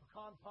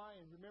pecan pie,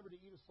 and remember to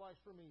eat a slice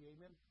for me.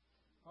 Amen.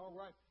 All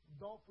right.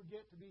 Don't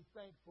forget to be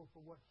thankful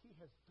for what He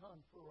has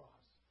done for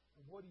us,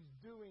 and what He's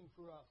doing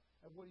for us,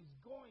 and what He's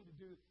going to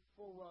do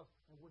for us,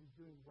 and what He's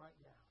doing right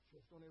now.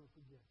 Church, don't ever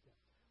forget that.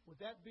 With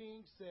that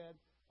being said,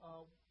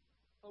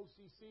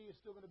 OCC is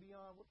still going to be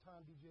on. What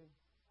time, DJ?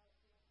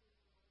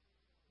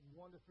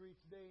 1 to 3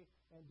 today,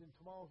 and then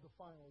tomorrow's the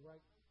final,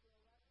 right?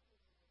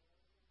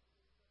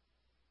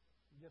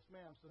 Yes,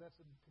 ma'am. So that's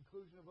the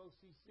conclusion of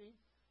OCC.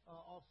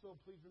 Also,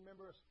 please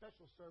remember a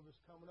special service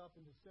coming up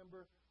in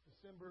December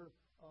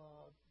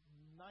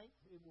 9th.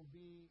 It will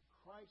be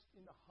Christ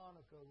in the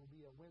Hanukkah. It will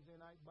be a Wednesday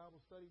night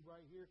Bible study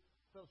right here,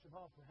 Fellowship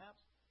Hall,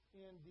 perhaps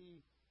in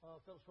the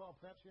Fellowship Hall,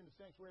 perhaps here in the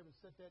sanctuary. I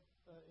haven't set that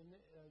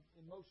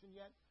in motion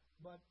yet,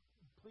 but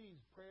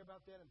please pray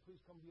about that and please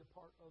come be a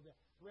part of that.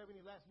 Do we have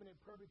any last-minute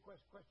prayer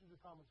requests, questions, or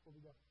comments before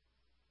we go?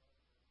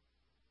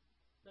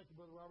 Thank you,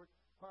 Brother Robert.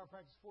 Choir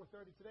practice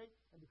 4:30 today,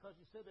 and because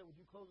you said that, would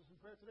you close us in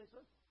prayer today, sir?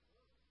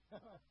 Go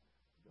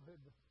ahead,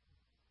 bro.